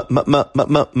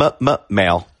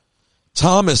 Mail.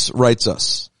 Thomas writes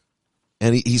us,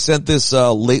 and he sent this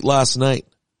late last night.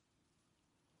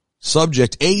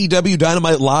 Subject, AEW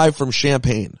Dynamite live from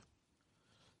Champaign.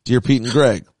 Dear Pete and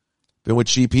Greg, been with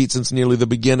Cheap Heat since nearly the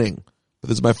beginning, but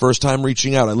this is my first time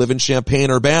reaching out. I live in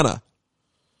Champaign, Urbana,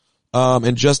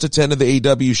 and just attended the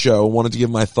AEW show and wanted to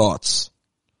give my thoughts.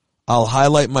 I'll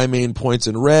highlight my main points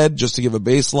in red just to give a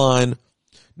baseline.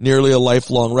 Nearly a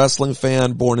lifelong wrestling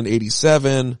fan, born in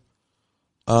 87,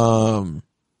 through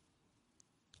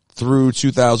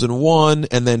 2001,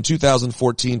 and then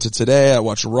 2014 to today. I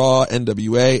watch Raw,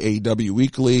 NWA, AEW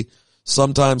weekly,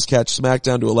 sometimes catch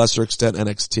SmackDown, to a lesser extent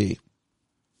NXT.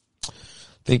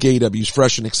 Think AEW is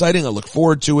fresh and exciting. I look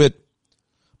forward to it.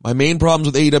 My main problems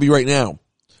with AEW right now: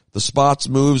 the spots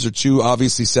moves are too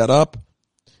obviously set up,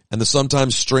 and the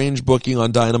sometimes strange booking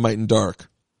on Dynamite and Dark.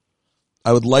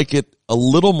 I would like it a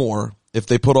little more if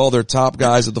they put all their top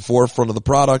guys at the forefront of the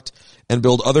product and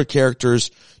build other characters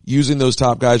using those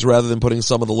top guys rather than putting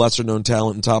some of the lesser known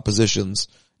talent in top positions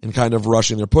and kind of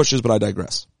rushing their pushes, but I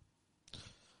digress.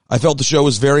 I felt the show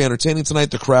was very entertaining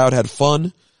tonight. The crowd had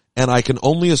fun, and I can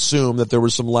only assume that there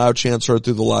was some loud chants heard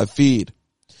through the live feed.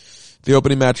 The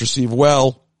opening match received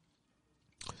well.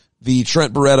 The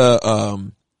Trent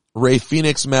Beretta, Ray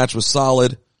Phoenix match was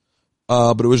solid.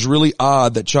 But it was really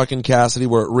odd that Chuck and Cassidy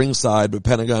were at ringside, but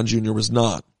Pentagon Jr. was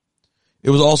not. It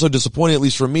was also disappointing, at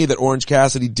least for me, that Orange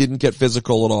Cassidy didn't get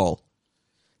physical at all.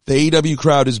 The AEW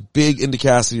crowd is big into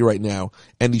Cassidy right now,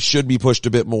 and he should be pushed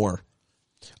a bit more.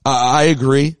 I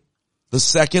agree. The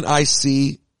second I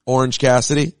see Orange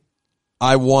Cassidy,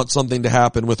 I want something to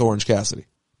happen with Orange Cassidy.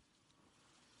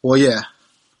 Well, yeah.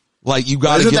 Like, you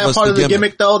gotta give us the gimmick. Isn't that part of the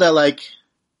gimmick, though, that like,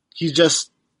 he's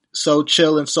just so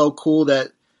chill and so cool that,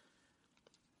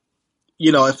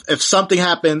 if something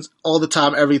happens all the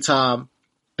time, every time,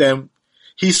 then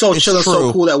he's so chill and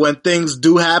so cool that when things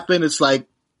do happen, it's like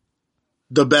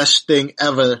the best thing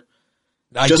ever.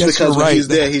 Just because when he's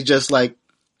there, he's just like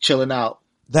chilling out.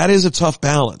 That is a tough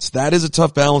balance. That is a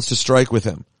tough balance to strike with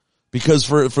him. Because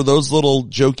for those little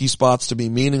jokey spots to be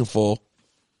meaningful,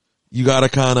 you gotta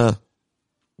kinda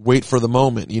wait for the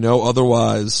moment,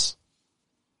 otherwise,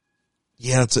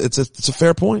 yeah, it's a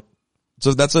fair point.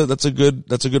 So that's a good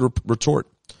retort.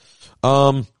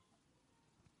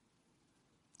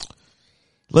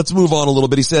 Let's move on a little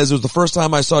bit. He says, it was the first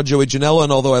time I saw Joey Janela,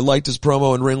 and although I liked his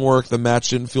promo and ring work, the match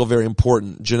didn't feel very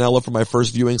important. Janela, for my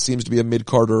first viewing, seems to be a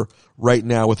mid-carder right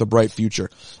now with a bright future.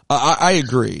 I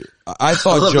agree. I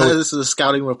thought Joey... This is a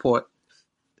scouting report.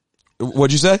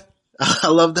 What'd you say? I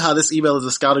love how this email is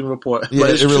a scouting report. Yeah,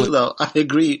 but it's really... true, though. I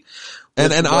agree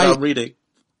with what I'm reading.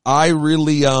 I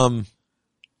really,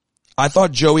 I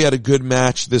thought Joey had a good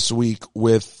match this week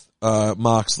with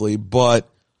Moxley, but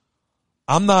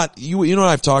I'm not, you know,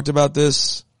 I've talked about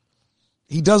this.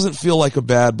 He doesn't feel like a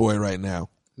bad boy right now.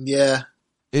 Yeah.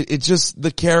 It just,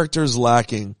 the character's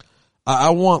lacking.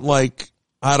 I want, like,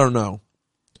 I don't know,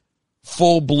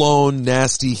 full blown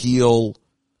nasty heel.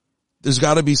 There's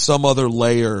got to be some other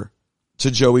layer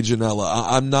to Joey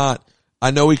Janela.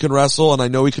 I know he can wrestle and I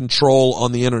know he can troll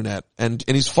on the internet and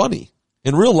he's funny.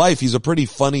 In real life, he's a pretty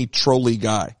funny, trolly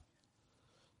guy.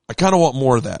 I kind of want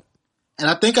more of that. And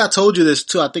I think I told you this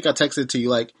too. I think I texted to you.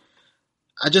 Like,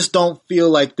 I just don't feel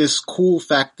like this cool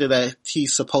factor that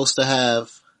he's supposed to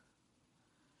have.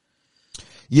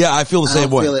 Yeah, I feel the same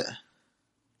way. Feel it.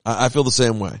 I feel the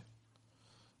same way.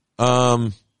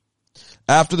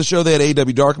 After the show, they had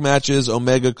AEW Dark matches.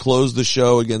 Omega closed the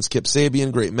show against Kip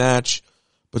Sabian. Great match,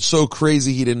 but so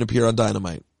crazy he didn't appear on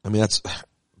Dynamite. I mean, that's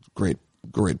great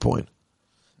point.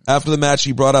 After the match,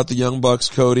 he brought out the Young Bucks,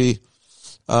 Cody,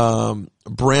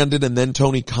 Brandon, and then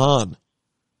Tony Khan.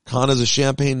 Khan is a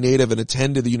Champaign native and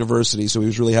attended the university, so he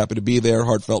was really happy to be there.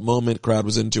 Heartfelt moment. Crowd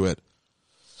was into it.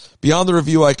 Beyond the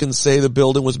review, I can say the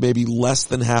building was maybe less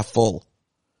than half full.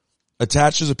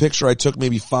 Attached is a picture I took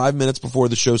maybe 5 minutes before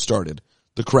the show started.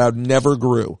 The crowd never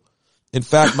grew. In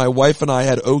fact, my wife and I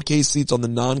had okay seats on the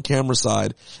non-camera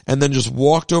side and then just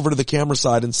walked over to the camera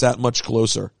side and sat much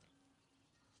closer.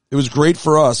 It was great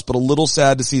for us, but a little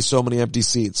sad to see so many empty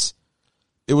seats.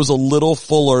 It was a little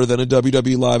fuller than a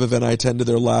WWE Live event I attended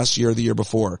there last year or the year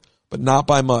before, but not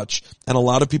by much, and a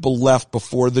lot of people left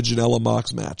before the Janela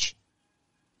Mox match.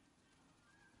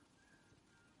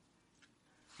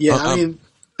 Yeah, I mean,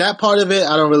 that part of it,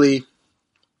 I don't really,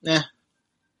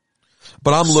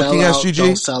 But I'm looking at SGG.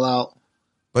 Don't sell out.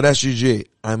 But SGG,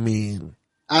 I mean,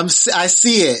 I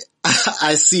see it.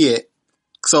 I see it.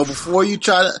 So before you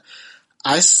try to,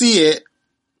 I see it.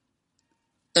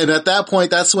 And at that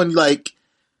point, that's when like,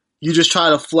 you just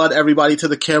try to flood everybody to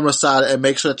the camera side and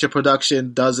make sure that your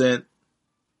production doesn't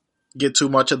get too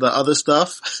much of the other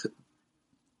stuff.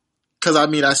 Cause I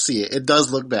mean, I see it. It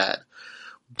does look bad.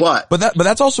 But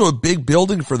that's also a big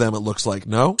building for them, it looks like,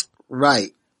 no?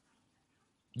 Right.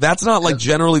 That's not like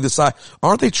generally the size.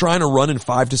 Aren't they trying to run in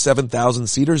 5,000 to 7,000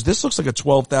 seaters? This looks like a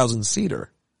 12,000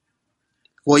 seater.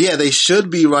 Well, yeah, they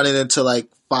should be running into like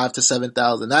 5,000 to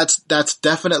 7,000. That's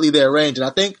definitely their range. And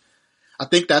I think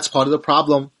that's part of the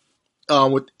problem,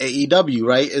 with AEW,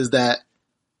 right? Is that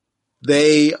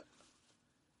they're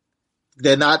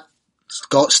not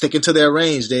sticking to their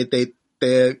range.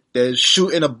 They're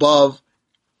shooting above,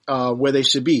 where they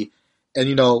should be. And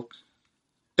you know,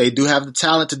 they do have the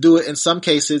talent to do it in some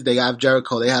cases. They have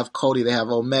Jericho, they have Cody, they have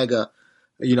Omega,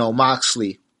 you know,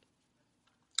 Moxley.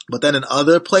 But then in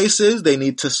other places, they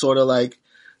need to sort of like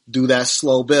do that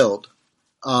slow build.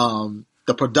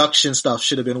 The production stuff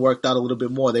should have been worked out a little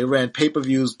bit more. They ran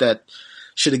pay-per-views that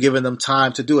should have given them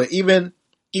time to do it. Even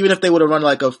if they would have run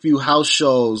like a few house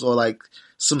shows or like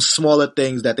some smaller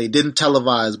things that they didn't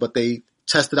televise, but they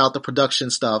tested out the production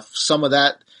stuff. Some of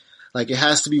that, like it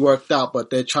has to be worked out, but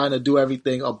they're trying to do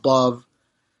everything above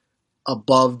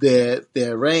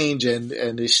their range and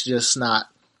it's just not,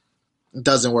 it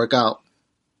doesn't work out.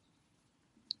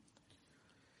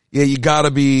 Yeah, you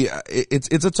gotta be,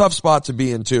 it's a tough spot to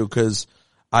be in too, cause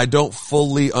I don't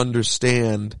fully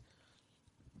understand,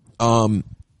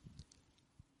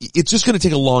 it's just gonna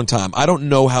take a long time. I don't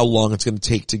know how long it's gonna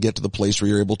take to get to the place where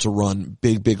you're able to run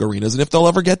big arenas and if they'll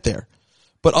ever get there.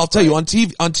 But I'll tell you, on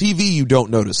TV, you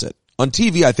don't notice it. On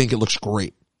TV, I think it looks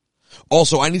great.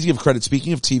 Also, I need to give credit.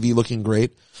 Speaking of TV looking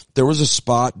great, there was a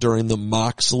spot during the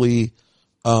Moxley,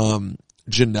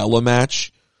 Janela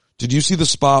match. Did you see the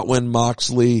spot when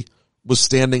Moxley was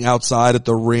standing outside at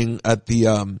the ring at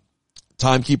the,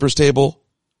 timekeeper's table?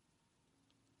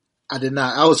 I did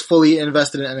not. I was fully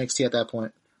invested in NXT at that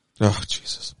point. Oh,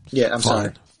 Jesus. Yeah, I'm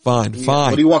sorry. Fine.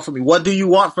 What do you want from me? What do you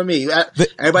want from me?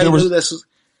 Everybody knew this was...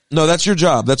 No, that's your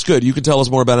job. That's good. You can tell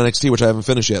us more about NXT, which I haven't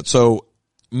finished yet. So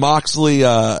Moxley's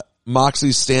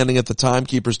standing at the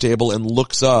timekeeper's table and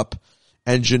looks up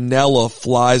and Janela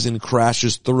flies and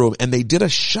crashes through him. And they did a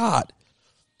shot.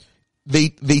 They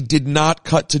did not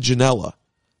cut to Janela.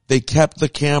 They kept the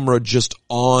camera just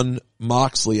on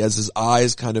Moxley as his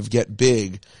eyes kind of get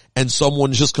big and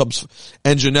someone just comes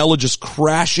and Janela just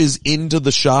crashes into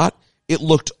the shot. It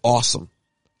looked awesome.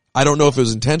 I don't know if it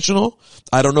was intentional.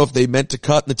 I don't know if they meant to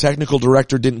cut and the technical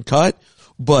director didn't cut,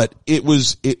 but it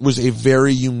was a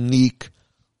very unique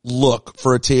look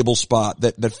for a table spot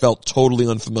that felt totally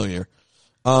unfamiliar.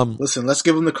 Listen, let's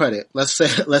give him the credit. Let's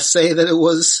say that it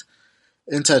was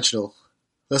intentional.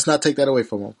 Let's not take that away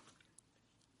from him.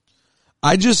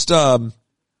 I just,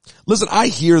 listen, I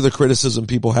hear the criticism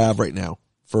people have right now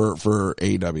for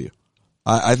AEW.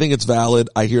 I think it's valid.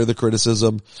 I hear the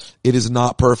criticism. It is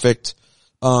not perfect.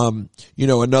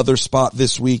 Another spot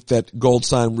this week that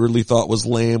Goldstein really thought was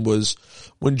lame was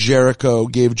when Jericho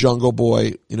gave Jungle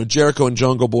Boy, Jericho and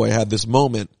Jungle Boy had this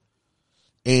moment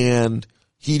and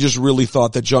he just really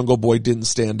thought that Jungle Boy didn't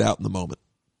stand out in the moment.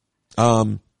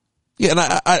 And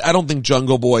I don't think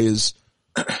Jungle Boy is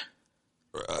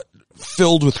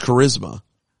filled with charisma.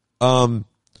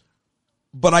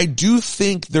 But I do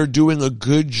think they're doing a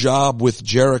good job with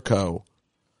Jericho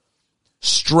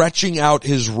stretching out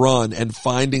his run and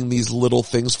finding these little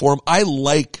things for him. I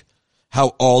like how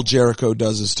all Jericho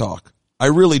does is talk. I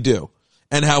really do.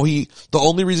 And how the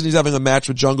only reason he's having a match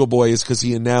with Jungle Boy is because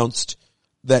he announced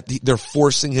that they're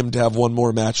forcing him to have one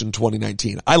more match in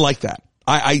 2019. I like that.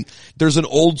 There's an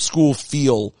old school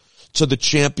feel to the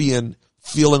champion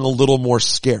feeling a little more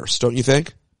scarce, don't you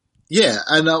think? Yeah,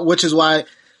 and which is why,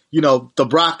 the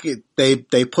Brock,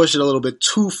 they push it a little bit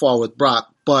too far with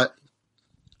Brock, but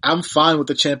I'm fine with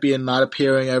the champion not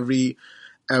appearing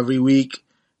every week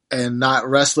and not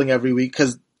wrestling every week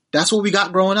because that's what we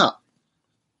got growing up.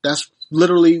 That's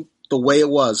literally the way it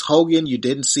was. Hogan, you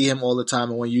didn't see him all the time,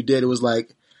 and when you did, it was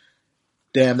like,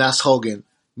 damn, that's Hogan.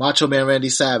 Macho Man Randy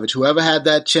Savage, whoever had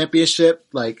that championship,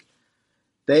 like,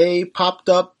 they popped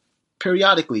up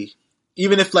periodically.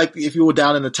 Even if you were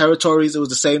down in the territories, it was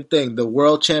the same thing. The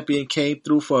world champion came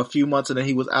through for a few months and then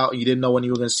he was out and you didn't know when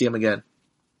you were going to see him again.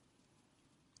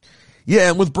 Yeah,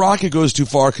 and with Brock, it goes too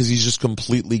far because he's just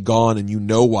completely gone and you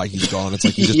know why he's gone. It's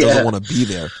like he just doesn't want to be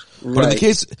there. But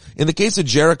Right. in the case of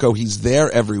Jericho, he's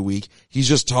there every week. He's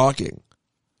just talking.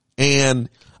 And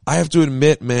I have to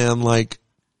admit, man, like,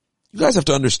 you guys have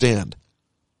to understand,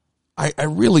 I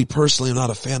really personally am not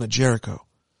a fan of Jericho.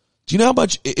 Do you know how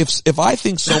much, if I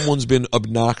think someone's been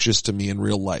obnoxious to me in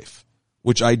real life,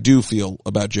 which I do feel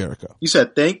about Jericho. You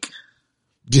said think?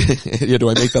 Yeah, do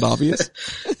I make that obvious?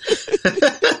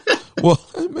 Well,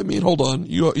 I mean, hold on.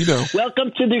 You know.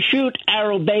 Welcome to the shoot,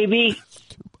 Arrow baby.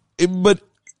 But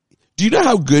do you know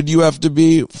how good you have to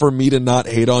be for me to not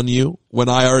hate on you when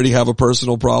I already have a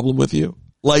personal problem with you?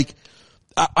 Like,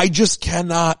 I just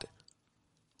cannot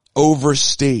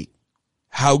overstate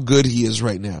how good he is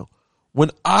right now.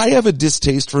 When I have a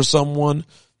distaste for someone,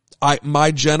 I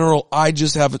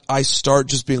start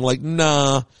just being like,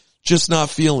 nah, just not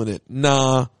feeling it.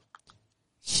 Nah,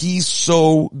 he's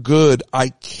so good. I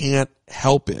can't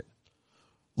help it.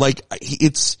 Like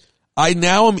I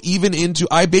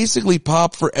basically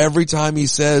pop for every time he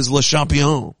says Le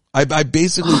Champion. I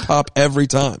basically pop every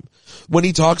time. When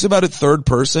he talks about it third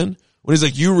person, when he's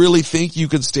like, you really think you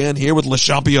could stand here with Le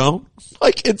Champion?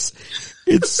 Like it's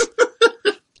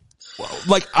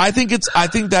like, I think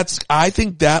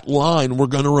that line we're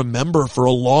going to remember for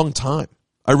a long time.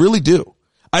 I really do.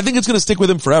 I think it's going to stick with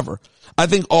him forever. I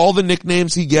think all the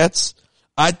nicknames he gets,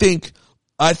 I think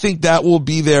that will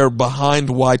be there behind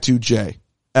Y2J.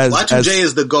 Y2J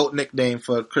is the GOAT nickname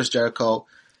for Chris Jericho.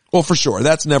 Well, for sure.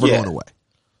 That's never going away.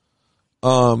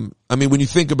 I mean, when you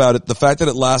think about it, the fact that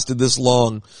it lasted this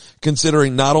long,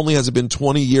 considering not only has it been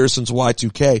 20 years since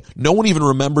Y2K, no one even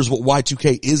remembers what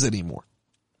Y2K is anymore.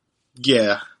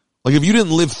 Yeah. Like, if you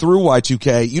didn't live through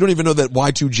Y2K, you don't even know that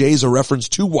Y2J is a reference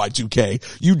to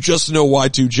Y2K. You just know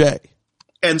Y2J.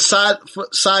 And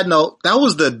side note, that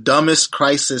was the dumbest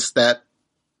crisis that,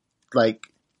 like,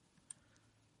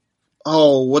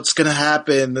 oh, what's going to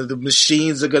happen? The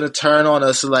machines are going to turn on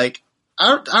us. Like,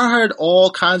 I heard all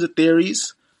kinds of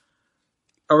theories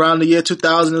around the year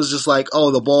 2000. It was just like,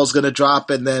 oh, the ball's going to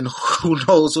drop and then who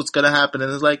knows what's going to happen.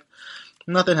 And it's like,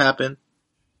 nothing happened.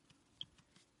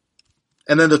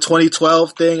 And then the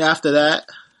 2012 thing after that.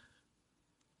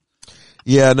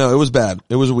 Yeah, no, it was bad.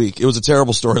 It was weak. It was a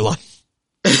terrible storyline.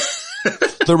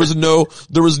 There was no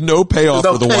payoff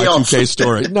for the Y2K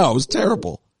story. No, it was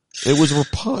terrible. It was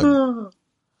repug.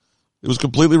 It was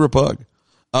completely repug.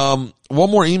 One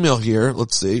more email here.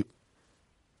 Let's see.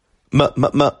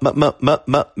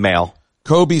 Mail.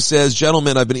 Kobe says,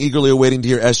 gentlemen, I've been eagerly awaiting to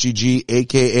hear SGG,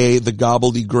 aka the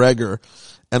Gobbledy Gregor,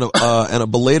 and a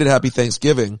belated happy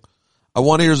Thanksgiving. I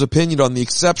want to hear his opinion on the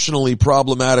exceptionally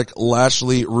problematic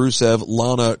Lashley, Rusev,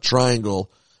 Lana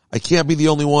triangle. I can't be the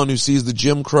only one who sees the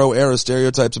Jim Crow era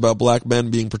stereotypes about black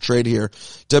men being portrayed here.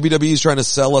 WWE is trying to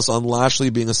sell us on Lashley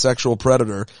being a sexual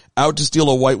predator, out to steal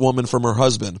a white woman from her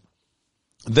husband.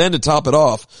 Then to top it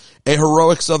off, a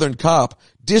heroic Southern cop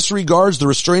disregards the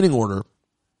restraining order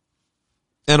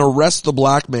and arrests the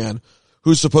black man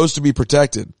who's supposed to be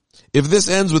protected. If this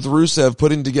ends with Rusev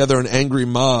putting together an angry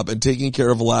mob and taking care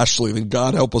of Lashley, then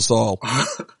God help us all.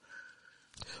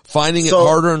 Finding it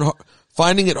harder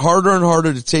and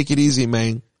harder to take it easy,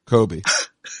 man. Kobe.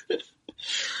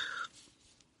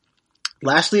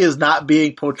 Lashley is not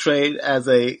being portrayed as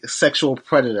a sexual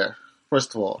predator,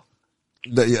 first of all.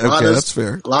 Okay, that's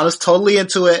fair. Lana's totally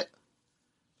into it.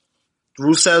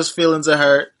 Rusev's feelings are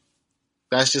hurt.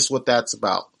 That's just what that's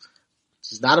about.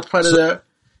 He's not a predator.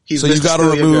 So you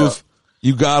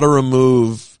gotta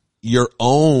remove your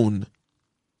own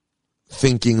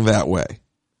thinking that way.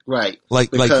 Right. Like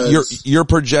you're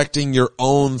projecting your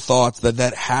own thoughts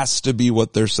that has to be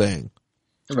what they're saying.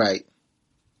 Right.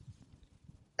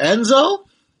 Enzo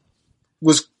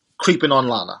was creeping on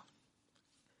Lana.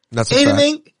 That's a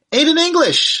fact. Aiden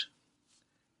English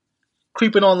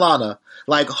creeping on Lana.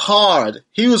 Like hard.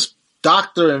 He was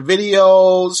doctoring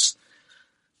videos.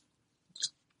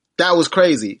 That was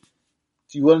crazy.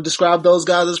 Do you want to describe those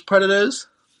guys as predators?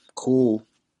 Cool.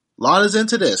 Lana's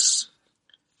into this.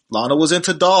 Lana was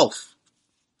into Dolph.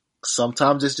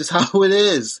 Sometimes it's just how it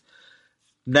is.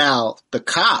 Now, the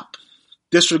cop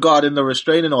disregarding the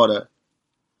restraining order.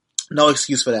 No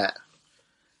excuse for that.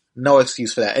 No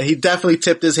excuse for that. And he definitely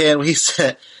tipped his hand when he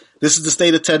said, this is the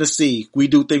state of Tennessee. We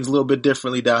do things a little bit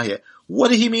differently down here. What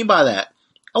did he mean by that?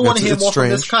 I want to hear more from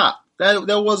this cop. That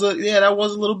was a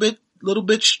little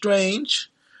bit strange.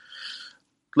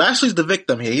 Lashley's the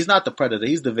victim here. He's not the predator.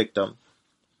 He's the victim.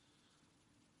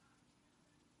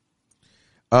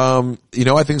 I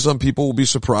think some people will be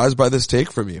surprised by this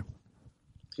take from you.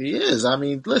 He is. I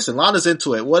mean, listen, Lana's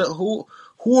into it. Who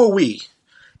are we?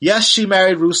 Yes, she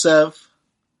married Rusev,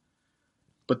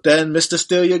 but then Mr.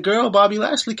 Steal Your Girl, Bobby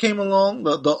Lashley, came along,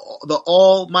 the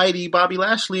almighty Bobby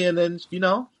Lashley, and then,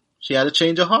 she had to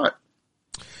change her heart.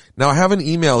 Now, I have an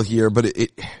email here, but I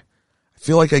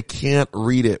feel like I can't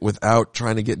read it without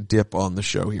trying to get Dip on the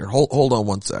show here. Hold on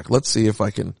one sec. Let's see if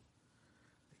I can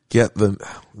get the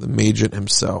Magent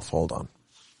himself. Hold on.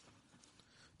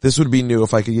 This would be new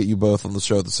if I could get you both on the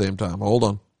show at the same time. Hold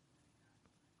on.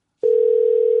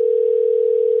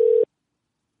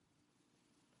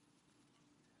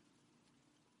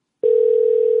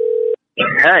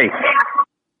 Hey.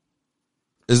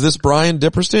 Is this Brian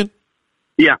Diperstein?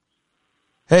 Yeah.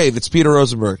 Hey, that's Peter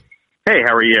Rosenberg. Hey,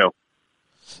 how are you?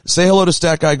 Say hello to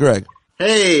Stat Guy Greg.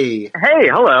 Hey. Hey,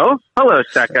 hello. Hello,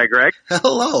 Stat Guy Greg.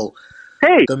 Hello.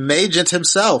 Hey. The Magent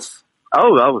himself.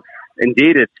 Oh,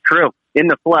 indeed, it's true. In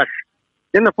the flesh.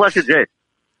 In the flesh of Jace.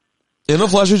 In the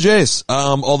flesh of Jace.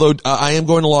 Although I am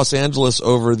going to Los Angeles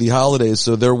over the holidays,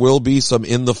 so there will be some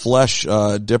in the flesh,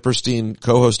 Diperstein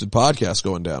co-hosted podcast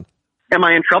going down. Am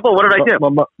I in trouble? What did I do?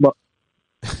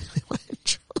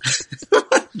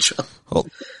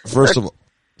 First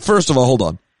of all, hold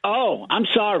on. Oh, I'm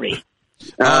sorry.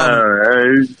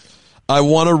 I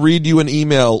want to read you an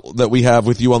email that we have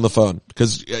with you on the phone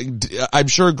because I'm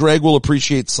sure Greg will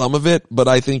appreciate some of it, but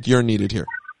I think you're needed here.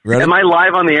 Ready? Am I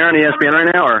live on the air on ESPN right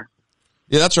now? Or?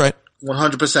 Yeah, that's right.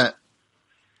 100%. All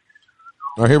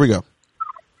right, here we go.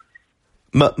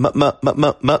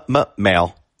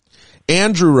 Mail.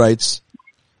 Andrew writes,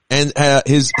 and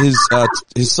his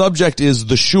subject is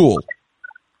the shul.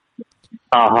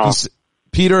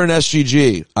 Peter and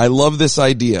SGG, I love this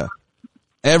idea.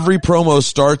 Every promo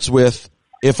starts with,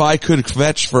 if I could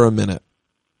fetch for a minute.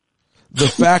 The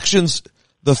faction's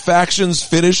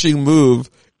finishing move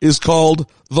is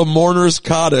called the Mourner's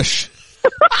Kaddish.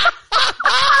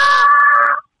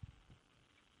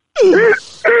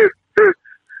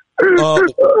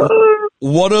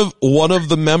 One of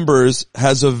the members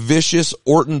has a vicious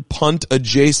Orton punt a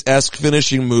Jace-esque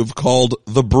finishing move called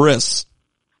the Briss.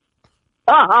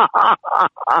 Or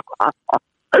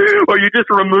you just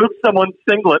remove someone's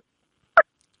singlet.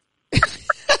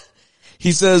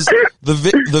 He says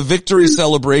the victory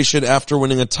celebration after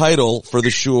winning a title for the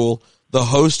shul,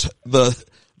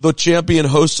 the champion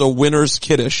hosts a winner's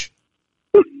kiddush.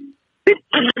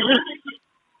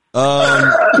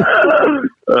 And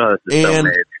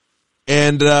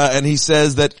he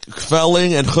says that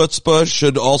Kvelling and Chutzpah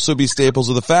should also be staples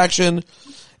of the faction.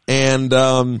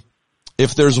 And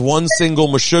if there's one single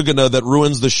Meshuggah that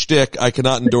ruins the shtick, I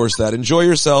cannot endorse that. Enjoy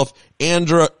yourself,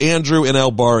 Andrew in El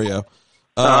Barrio.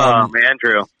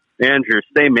 Andrew,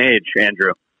 stay mage,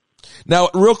 Andrew. Now,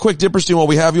 real quick, Diperstein, while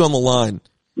we have you on the line,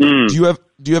 do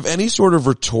you have any sort of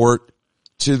retort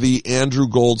to the Andrew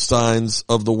Goldsteins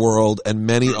of the world and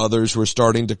many others who are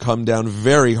starting to come down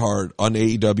very hard on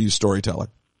AEW storytelling?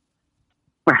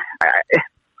 I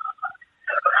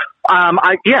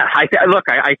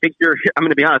think I'm going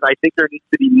to be honest. I think there needs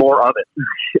to be more of it.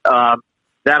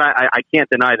 That I can't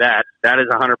deny that. That is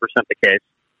 100% the case.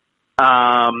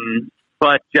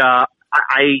 But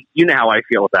you know how I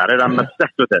feel about it. I'm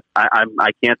obsessed with it.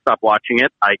 I can't stop watching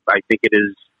it. I think it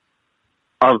is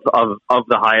of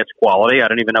the highest quality. I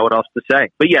don't even know what else to say.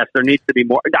 But yes, there needs to be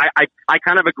more. I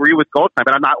kind of agree with Goldstein,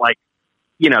 but I'm not like,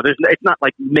 it's not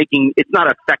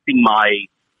affecting my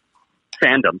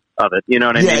fandom of it. You know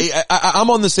what I mean? Yeah, I'm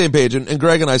on the same page. And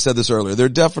Greg and I said this earlier. There are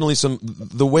definitely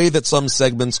the way that some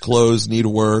segments close need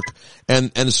work,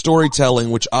 and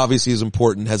storytelling, which obviously is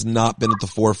important, has not been at the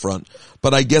forefront.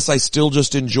 But I guess I still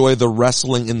just enjoy the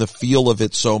wrestling and the feel of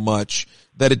it so much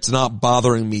that it's not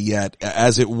bothering me yet,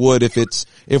 as it would if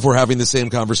we're having the same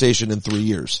conversation in 3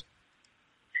 years.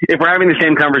 If we're having the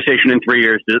same conversation in 3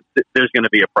 years, there's going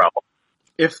to be a problem.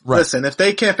 Listen, if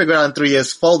they can't figure it out in 3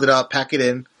 years, fold it up, pack it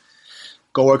in,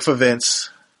 go work for Vince.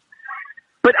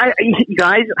 But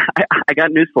guys, I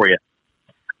got news for you.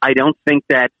 I don't think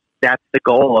that that's the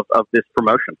goal of this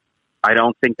promotion. I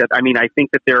don't think that. I mean, I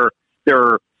think that the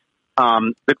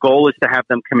goal is to have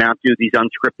them come out, do these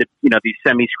unscripted, these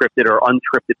semi-scripted or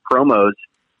unscripted promos,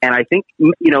 and I think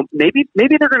maybe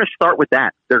they're going to start with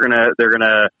that. They're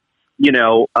gonna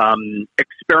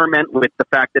experiment with the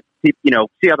fact that see how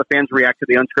the fans react to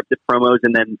the unscripted promos,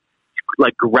 and then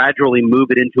like gradually move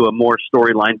it into a more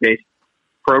storyline based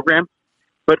program.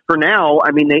 But for now,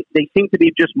 I mean, they seem to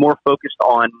be just more focused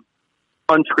on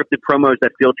unscripted promos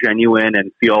that feel genuine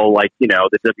and feel like, the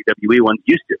WWE ones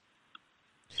used to.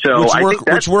 So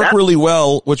which work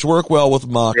well with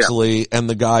Moxley and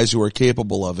the guys who are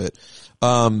capable of it.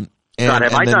 I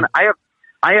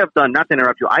have done, not to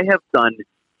interrupt you,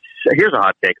 here's a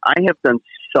hot take. I have done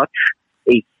such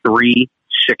a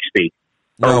 360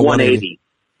 or 180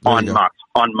 on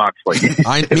Moxley.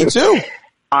 Me too.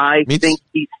 I think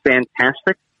he's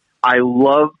fantastic. I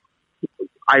love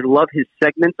his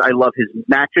segments. I love his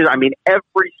matches. I mean,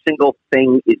 every single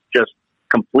thing is just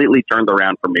completely turned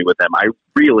around for me with him. I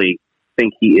really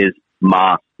think he is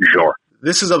major.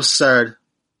 This is absurd.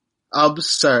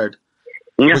 Absurd.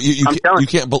 Yeah, you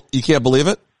can't believe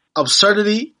it?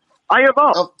 Absurdity. I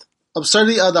evolve.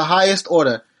 Absurdity of the highest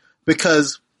order,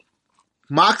 because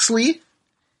Moxley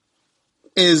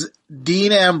is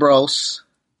Dean Ambrose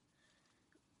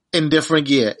in different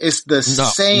gear. It's the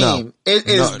same. No, it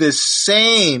is the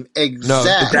same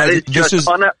exact. That is just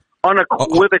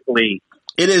unequivocally.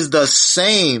 It is the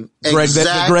same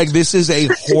exact. Greg, this is a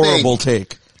horrible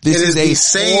take. This is the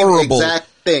same exact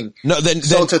thing. No,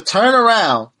 so to turn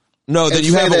around. No, then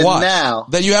you haven't watched. Now,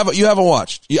 then you haven't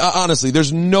watched. Honestly,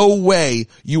 there's no way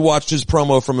you watched his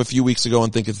promo from a few weeks ago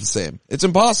and think it's the same. It's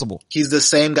impossible. He's the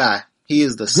same guy. He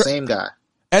is the same guy.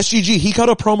 SGG, he cut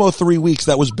a promo 3 weeks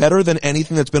that was better than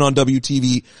anything that's been on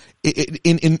WTV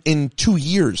in 2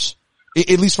 years,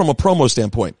 at least from a promo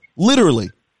standpoint.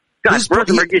 Literally. God,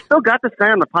 Rosenberg, you still got this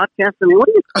guy on the podcast? I mean, what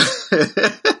are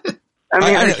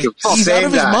you? He's out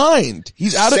of his mind.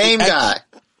 He's out of same guy.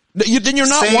 Then you're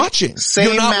not watching.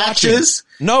 Same not matches.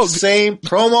 Watching. No, same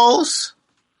promos.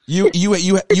 You have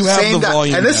the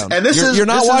volume down. You're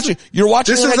not watching. You're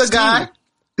watching. This is a guy.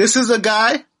 This is a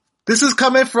guy. This is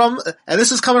coming from a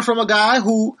guy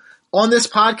who on this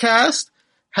podcast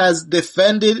has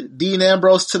defended Dean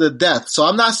Ambrose to the death. So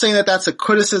I'm not saying that that's a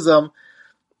criticism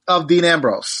of Dean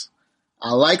Ambrose.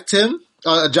 I liked him,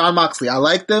 Jon Moxley. I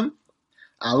liked him.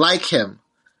 I like him.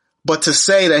 But to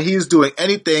say that he's doing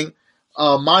anything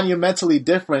monumentally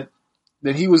different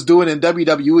than he was doing in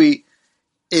WWE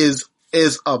is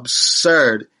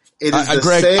absurd. It is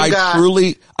Greg, same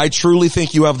guy. I truly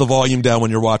think you have the volume down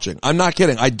when you're watching. I'm not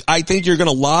kidding. I think you're going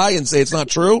to lie and say it's not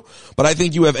true, but I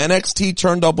think you have NXT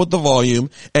turned up with the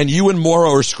volume, and you and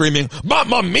Moro are screaming,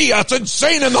 "Mamma mia! It's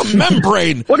insane in the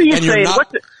membrane." What are you saying?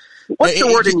 What's the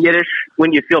word in Yiddish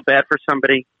when you feel bad for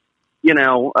somebody? I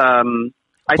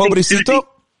think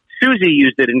Susie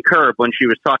used it in Curb when she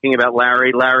was talking about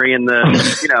Larry and the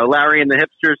Larry and the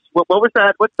hipsters. What was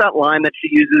that? What's that line that she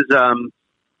uses?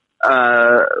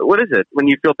 What is it when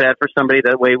you feel bad for somebody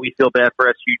that way we feel bad for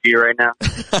SUG right now?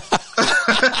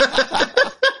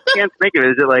 Can't think of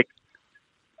it. Is it like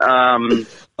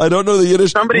I don't know the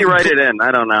Yiddish. Somebody write it in.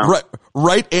 I don't know.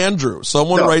 Write Andrew.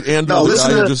 Someone write Andrew. No,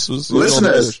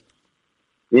 listeners.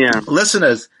 Yeah.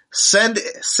 Listeners, send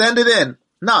it in.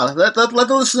 No, let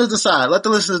the listeners decide. Let the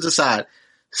listeners decide.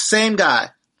 Same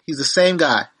guy. He's the same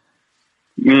guy.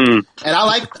 Mm. And I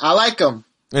like him.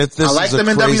 I like them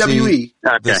in WWE.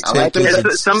 Okay. I like them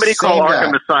in Somebody call same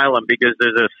Arkham guy. Asylum because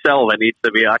there's a cell that needs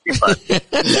to be occupied.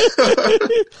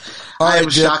 I am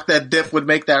Dip. shocked that Dip would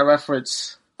make that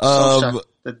reference. So shocked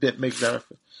that Dip makes that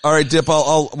reference. All right, Dip,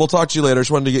 we'll talk to you later.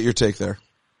 Just wanted to get your take there.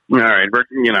 All right, we're,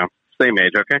 same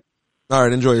age, okay? All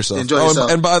right, enjoy yourself. Enjoy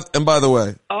yourself. And by the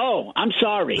way, Oh, I'm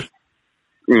sorry.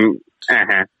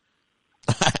 Uh-huh.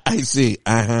 I see.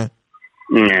 Uh-huh.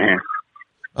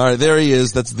 All right, there he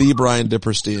is. That's the Brian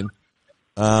Diperstein.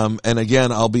 And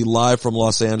again, I'll be live from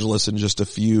Los Angeles in just a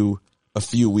few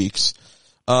weeks.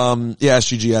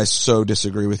 SGG, I so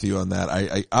disagree with you on that.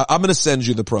 I'm going to send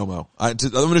you the promo. I'm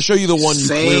going to show you the one you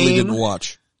clearly didn't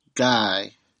watch.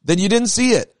 Guy. Then you didn't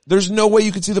see it. There's no way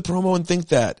you could see the promo and think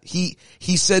that. He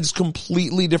says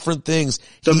completely different things.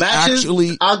 The matches,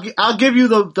 I'll give you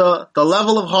the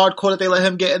level of hardcore that they let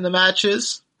him get in the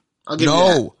matches. I'll give you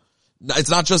that. No,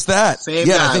 it's not just that. Same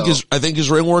guy, I think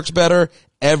his ring work's better.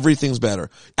 Everything's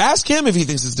better. Ask him if he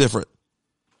thinks it's different.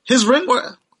 His ring work,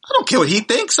 I don't care what he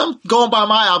thinks. I'm going by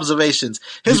my observations.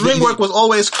 His ring work was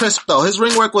always crisp though. His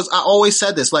ring work was, I always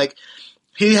said this, like,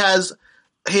 he has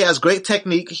great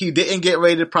technique. He didn't get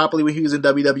rated properly when he was in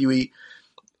WWE.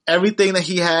 Everything that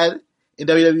he had in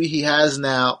WWE, he has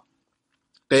now.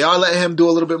 They are letting him do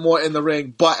a little bit more in the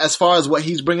ring, but as far as what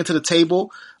he's bringing to the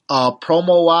table,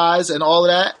 promo wise and all of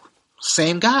that,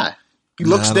 same guy. He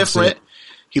looks different.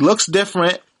 He looks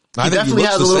different. He definitely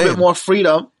has a little bit more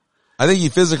freedom. I think he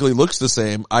physically looks the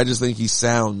same. I just think he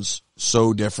sounds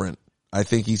so different. I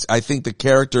think the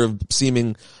character of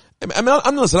seeming, I'm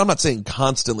not saying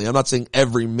constantly. I'm not saying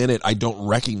every minute I don't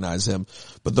recognize him,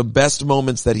 but the best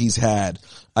moments that he's had,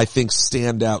 I think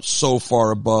stand out so far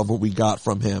above what we got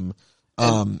from him.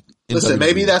 Listen,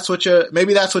 maybe that's what you're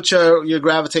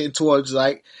gravitating towards.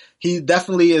 Like, he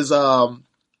definitely is, a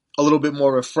little bit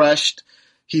more refreshed.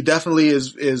 He definitely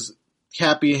is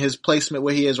happy in his placement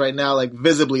where he is right now, like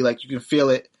visibly, like you can feel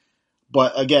it.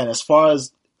 But again, as far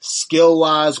as skill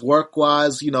wise, work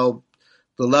wise, the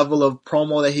level of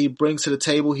promo that he brings to the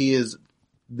table, he is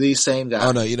the same guy.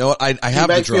 Oh no, you know what? I have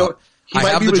the drop. He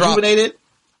might be rejuvenated,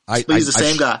 but he's the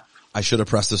same guy. I should have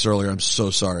pressed this earlier. I'm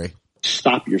so sorry.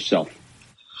 Stop yourself.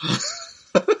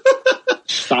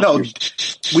 Stop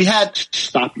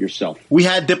yourself. We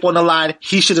had Dip on the line.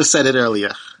 He should have said it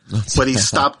earlier, but he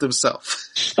stopped himself.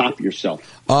 Stop yourself.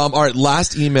 All right.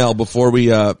 Last email before we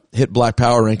hit Black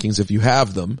Power rankings, if you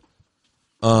have them.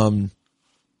 And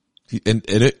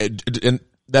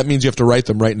that means you have to write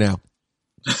them right now.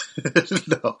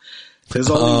 No, there's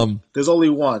only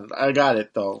one. I got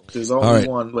it though. There's only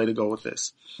one way to go with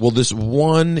this. Well, this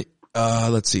one.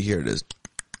 Let's see. Here it is.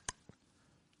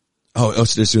 Oh,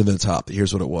 it's just doing the top.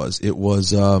 Here's what it was. It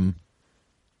was,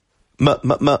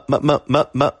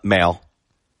 mail.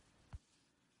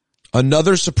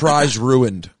 Another surprise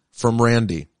ruined from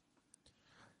Randy.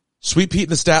 Sweet Pete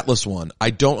and the Statless one.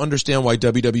 I don't understand why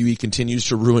WWE continues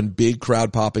to ruin big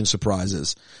crowd popping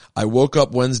surprises. I woke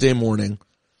up Wednesday morning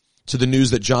to the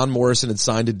news that Jon Morrison had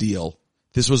signed a deal.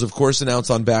 This was of course announced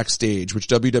on Backstage, which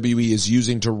WWE is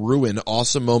using to ruin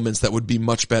awesome moments that would be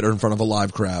much better in front of a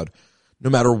live crowd. No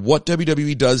matter what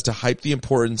WWE does to hype the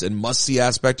importance and must-see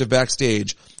aspect of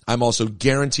Backstage, I'm also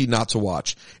guaranteed not to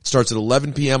watch. It starts at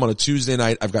 11 p.m. on a Tuesday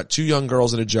night. I've got 2 young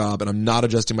girls and a job, and I'm not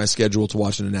adjusting my schedule to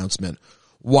watch an announcement.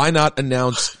 Why not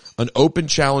announce an open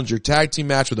challenger tag team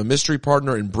match with a mystery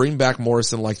partner and bring back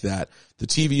Morrison like that? The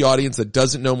TV audience that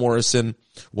doesn't know Morrison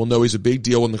will know he's a big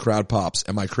deal when the crowd pops.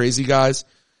 Am I crazy, guys?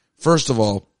 First of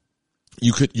all,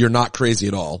 you're not crazy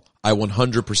at all. I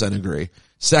 100% agree.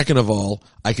 Second of all,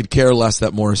 I could care less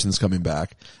that Morrison's coming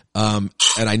back. And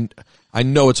I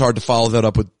know it's hard to follow that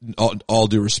up with all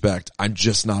due respect. I'm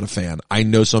just not a fan. I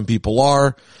know some people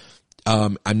are.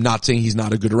 I'm not saying he's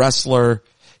not a good wrestler.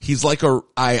 He's like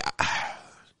I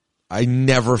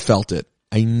never felt it.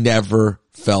 I never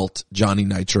felt Johnny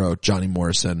Nitro, Johnny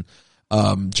Morrison,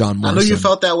 Jon Morrison. I know you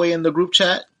felt that way in the group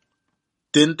chat.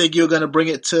 Didn't think you were going to bring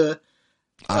it to the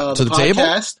podcast.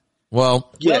 Table?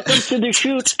 Well, yeah. Welcome to the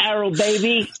shoot, Arrow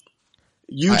baby.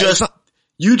 You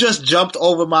just jumped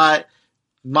over my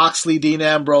Moxley Dean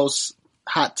Ambrose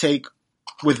hot take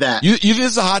with that. You think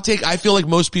it's a hot take? I feel like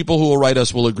most people who will write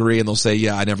us will agree and they'll say,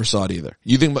 "Yeah, I never saw it either."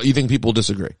 You think people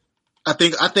disagree? I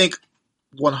think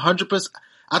 100%.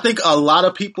 I think a lot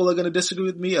of people are going to disagree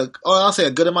with me. I'll say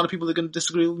a good amount of people are going to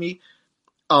disagree with me.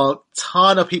 A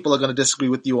ton of people are going to disagree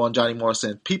with you on Johnny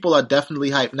Morrison. People are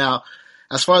definitely hyped. Now,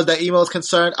 as far as that email is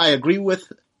concerned, I agree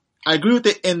with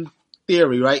it in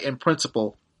theory, right? In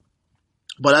principle.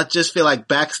 But I just feel like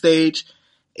Backstage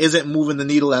isn't moving the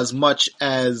needle as much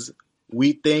as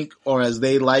we think or as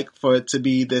they like for it to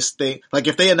be this thing. Like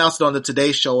if they announced it on the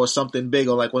Today Show or something big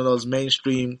or like one of those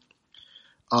mainstream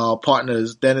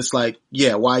partners, then it's like,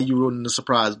 yeah, why are you ruining the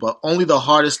surprise? But only the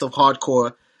hardest of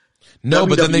hardcore No, WWE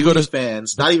but then they go to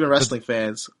fans, not even wrestling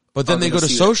fans. But then they go to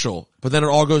social. But then it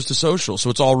all goes to social, so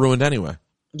it's all ruined anyway.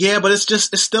 Yeah, but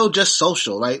it's still just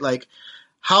social, right? Like,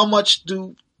 how much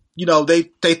do,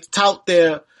 they tout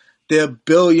their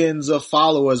billions of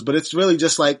followers, but it's really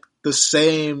just like the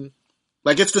same,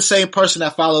 like it's the same person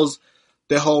that follows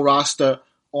their whole roster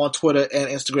on Twitter and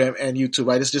Instagram and YouTube,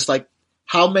 right? It's just like,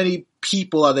 how many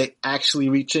people are they actually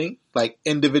reaching? Like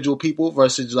individual people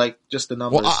versus like just the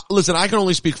numbers. Well, listen, I can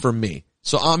only speak for me.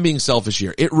 So I'm being selfish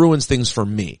here. It ruins things for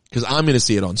me because I'm going to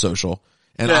see it on social.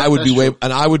 And Yeah, I would be true.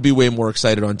 I would be way more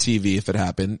excited on TV if it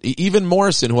happened. Even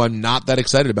Morrison, who I'm not that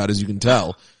excited about, as you can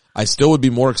tell, I still would be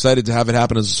more excited to have it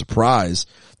happen as a surprise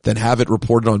than have it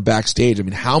reported on Backstage. I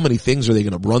mean, how many things are they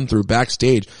going to run through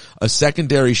Backstage? A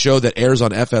secondary show that airs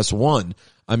on FS1.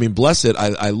 I mean, bless it.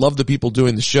 I love the people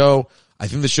doing the show. I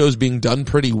think the show's being done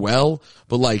pretty well,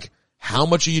 but like, how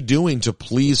much are you doing to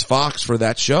please Fox for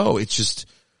that show?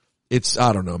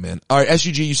 I don't know, man. All right,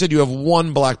 SUG, you said you have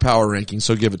one Black Power ranking,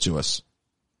 so give it to us.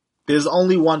 There's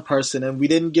only one person, and we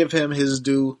didn't give him his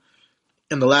due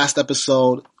in the last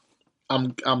episode.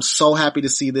 I'm so happy to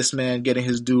see this man getting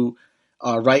his due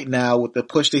right now with the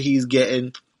push that he's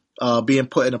getting, being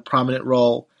put in a prominent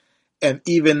role. And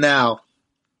even now,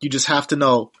 you just have to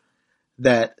know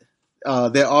that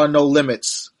there are no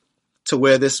limits to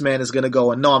where this man is going to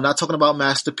go. And no, I'm not talking about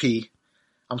Master P.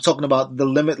 I'm talking about the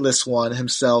limitless one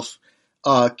himself,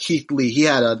 Keith Lee. He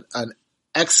had an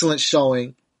excellent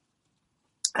showing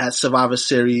at Survivor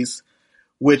Series,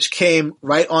 which came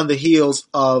right on the heels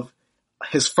of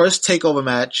his first TakeOver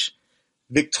match,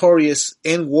 victorious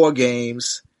in War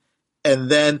Games, and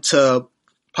then to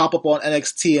pop up on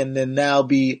NXT and then now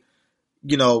be,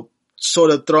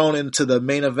 sort of thrown into the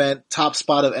main event, top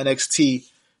spot of NXT,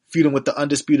 feuding with the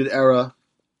Undisputed Era,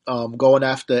 going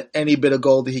after any bit of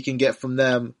gold that he can get from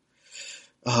them.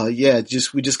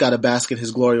 We just got to bask in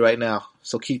his glory right now.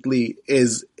 So Keith Lee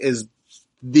is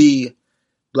the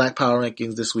Black Power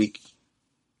rankings this week.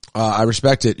 I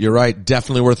respect it. You're right.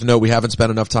 Definitely worth a note. We haven't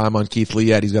spent enough time on Keith Lee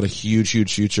yet. He's got a huge,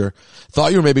 huge future.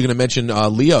 Thought you were maybe going to mention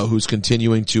Leo, who's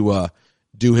continuing to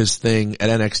do his thing at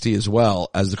NXT as well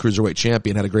as the Cruiserweight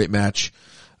Champion. Had a great match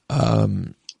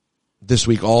this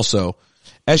week also.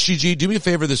 SGG, do me a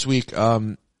favor this week.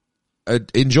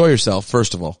 Enjoy yourself,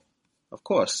 first of all. Of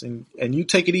course. And you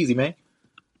take it easy, man.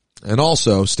 And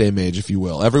also, stay mage, if you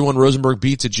will. Everyone,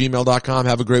 RosenbergBeats@gmail.com.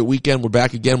 Have a great weekend. We're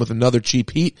back again with another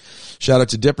Cheap Heat. Shout out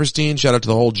to Diperstein. Shout out to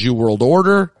the whole Jew World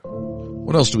Order.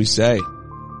 What else do we say?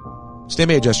 Stay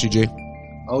mage, SGG.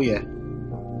 Oh, yeah.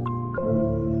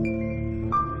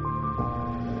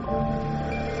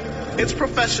 It's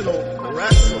professional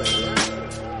wrestling.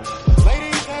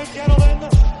 Ladies and gentlemen,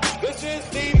 this is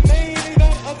the main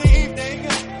event of the evening.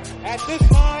 At this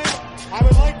time, I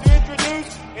would like to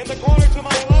introduce in the corner to my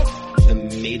left, The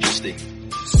Majesty.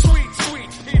 Sweet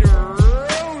Peter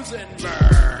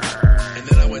Rosenberg. And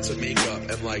then I went to makeup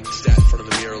and sat in front of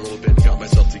the mirror a little bit and got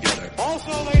myself together.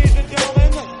 also ladies and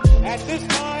gentlemen, at this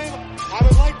time, I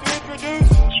would like to introduce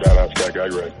Shout out to that guy,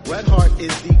 Greg. Bret Hart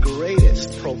is the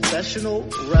greatest professional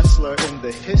wrestler in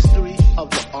the history of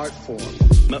the art form.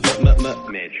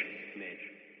 Midge.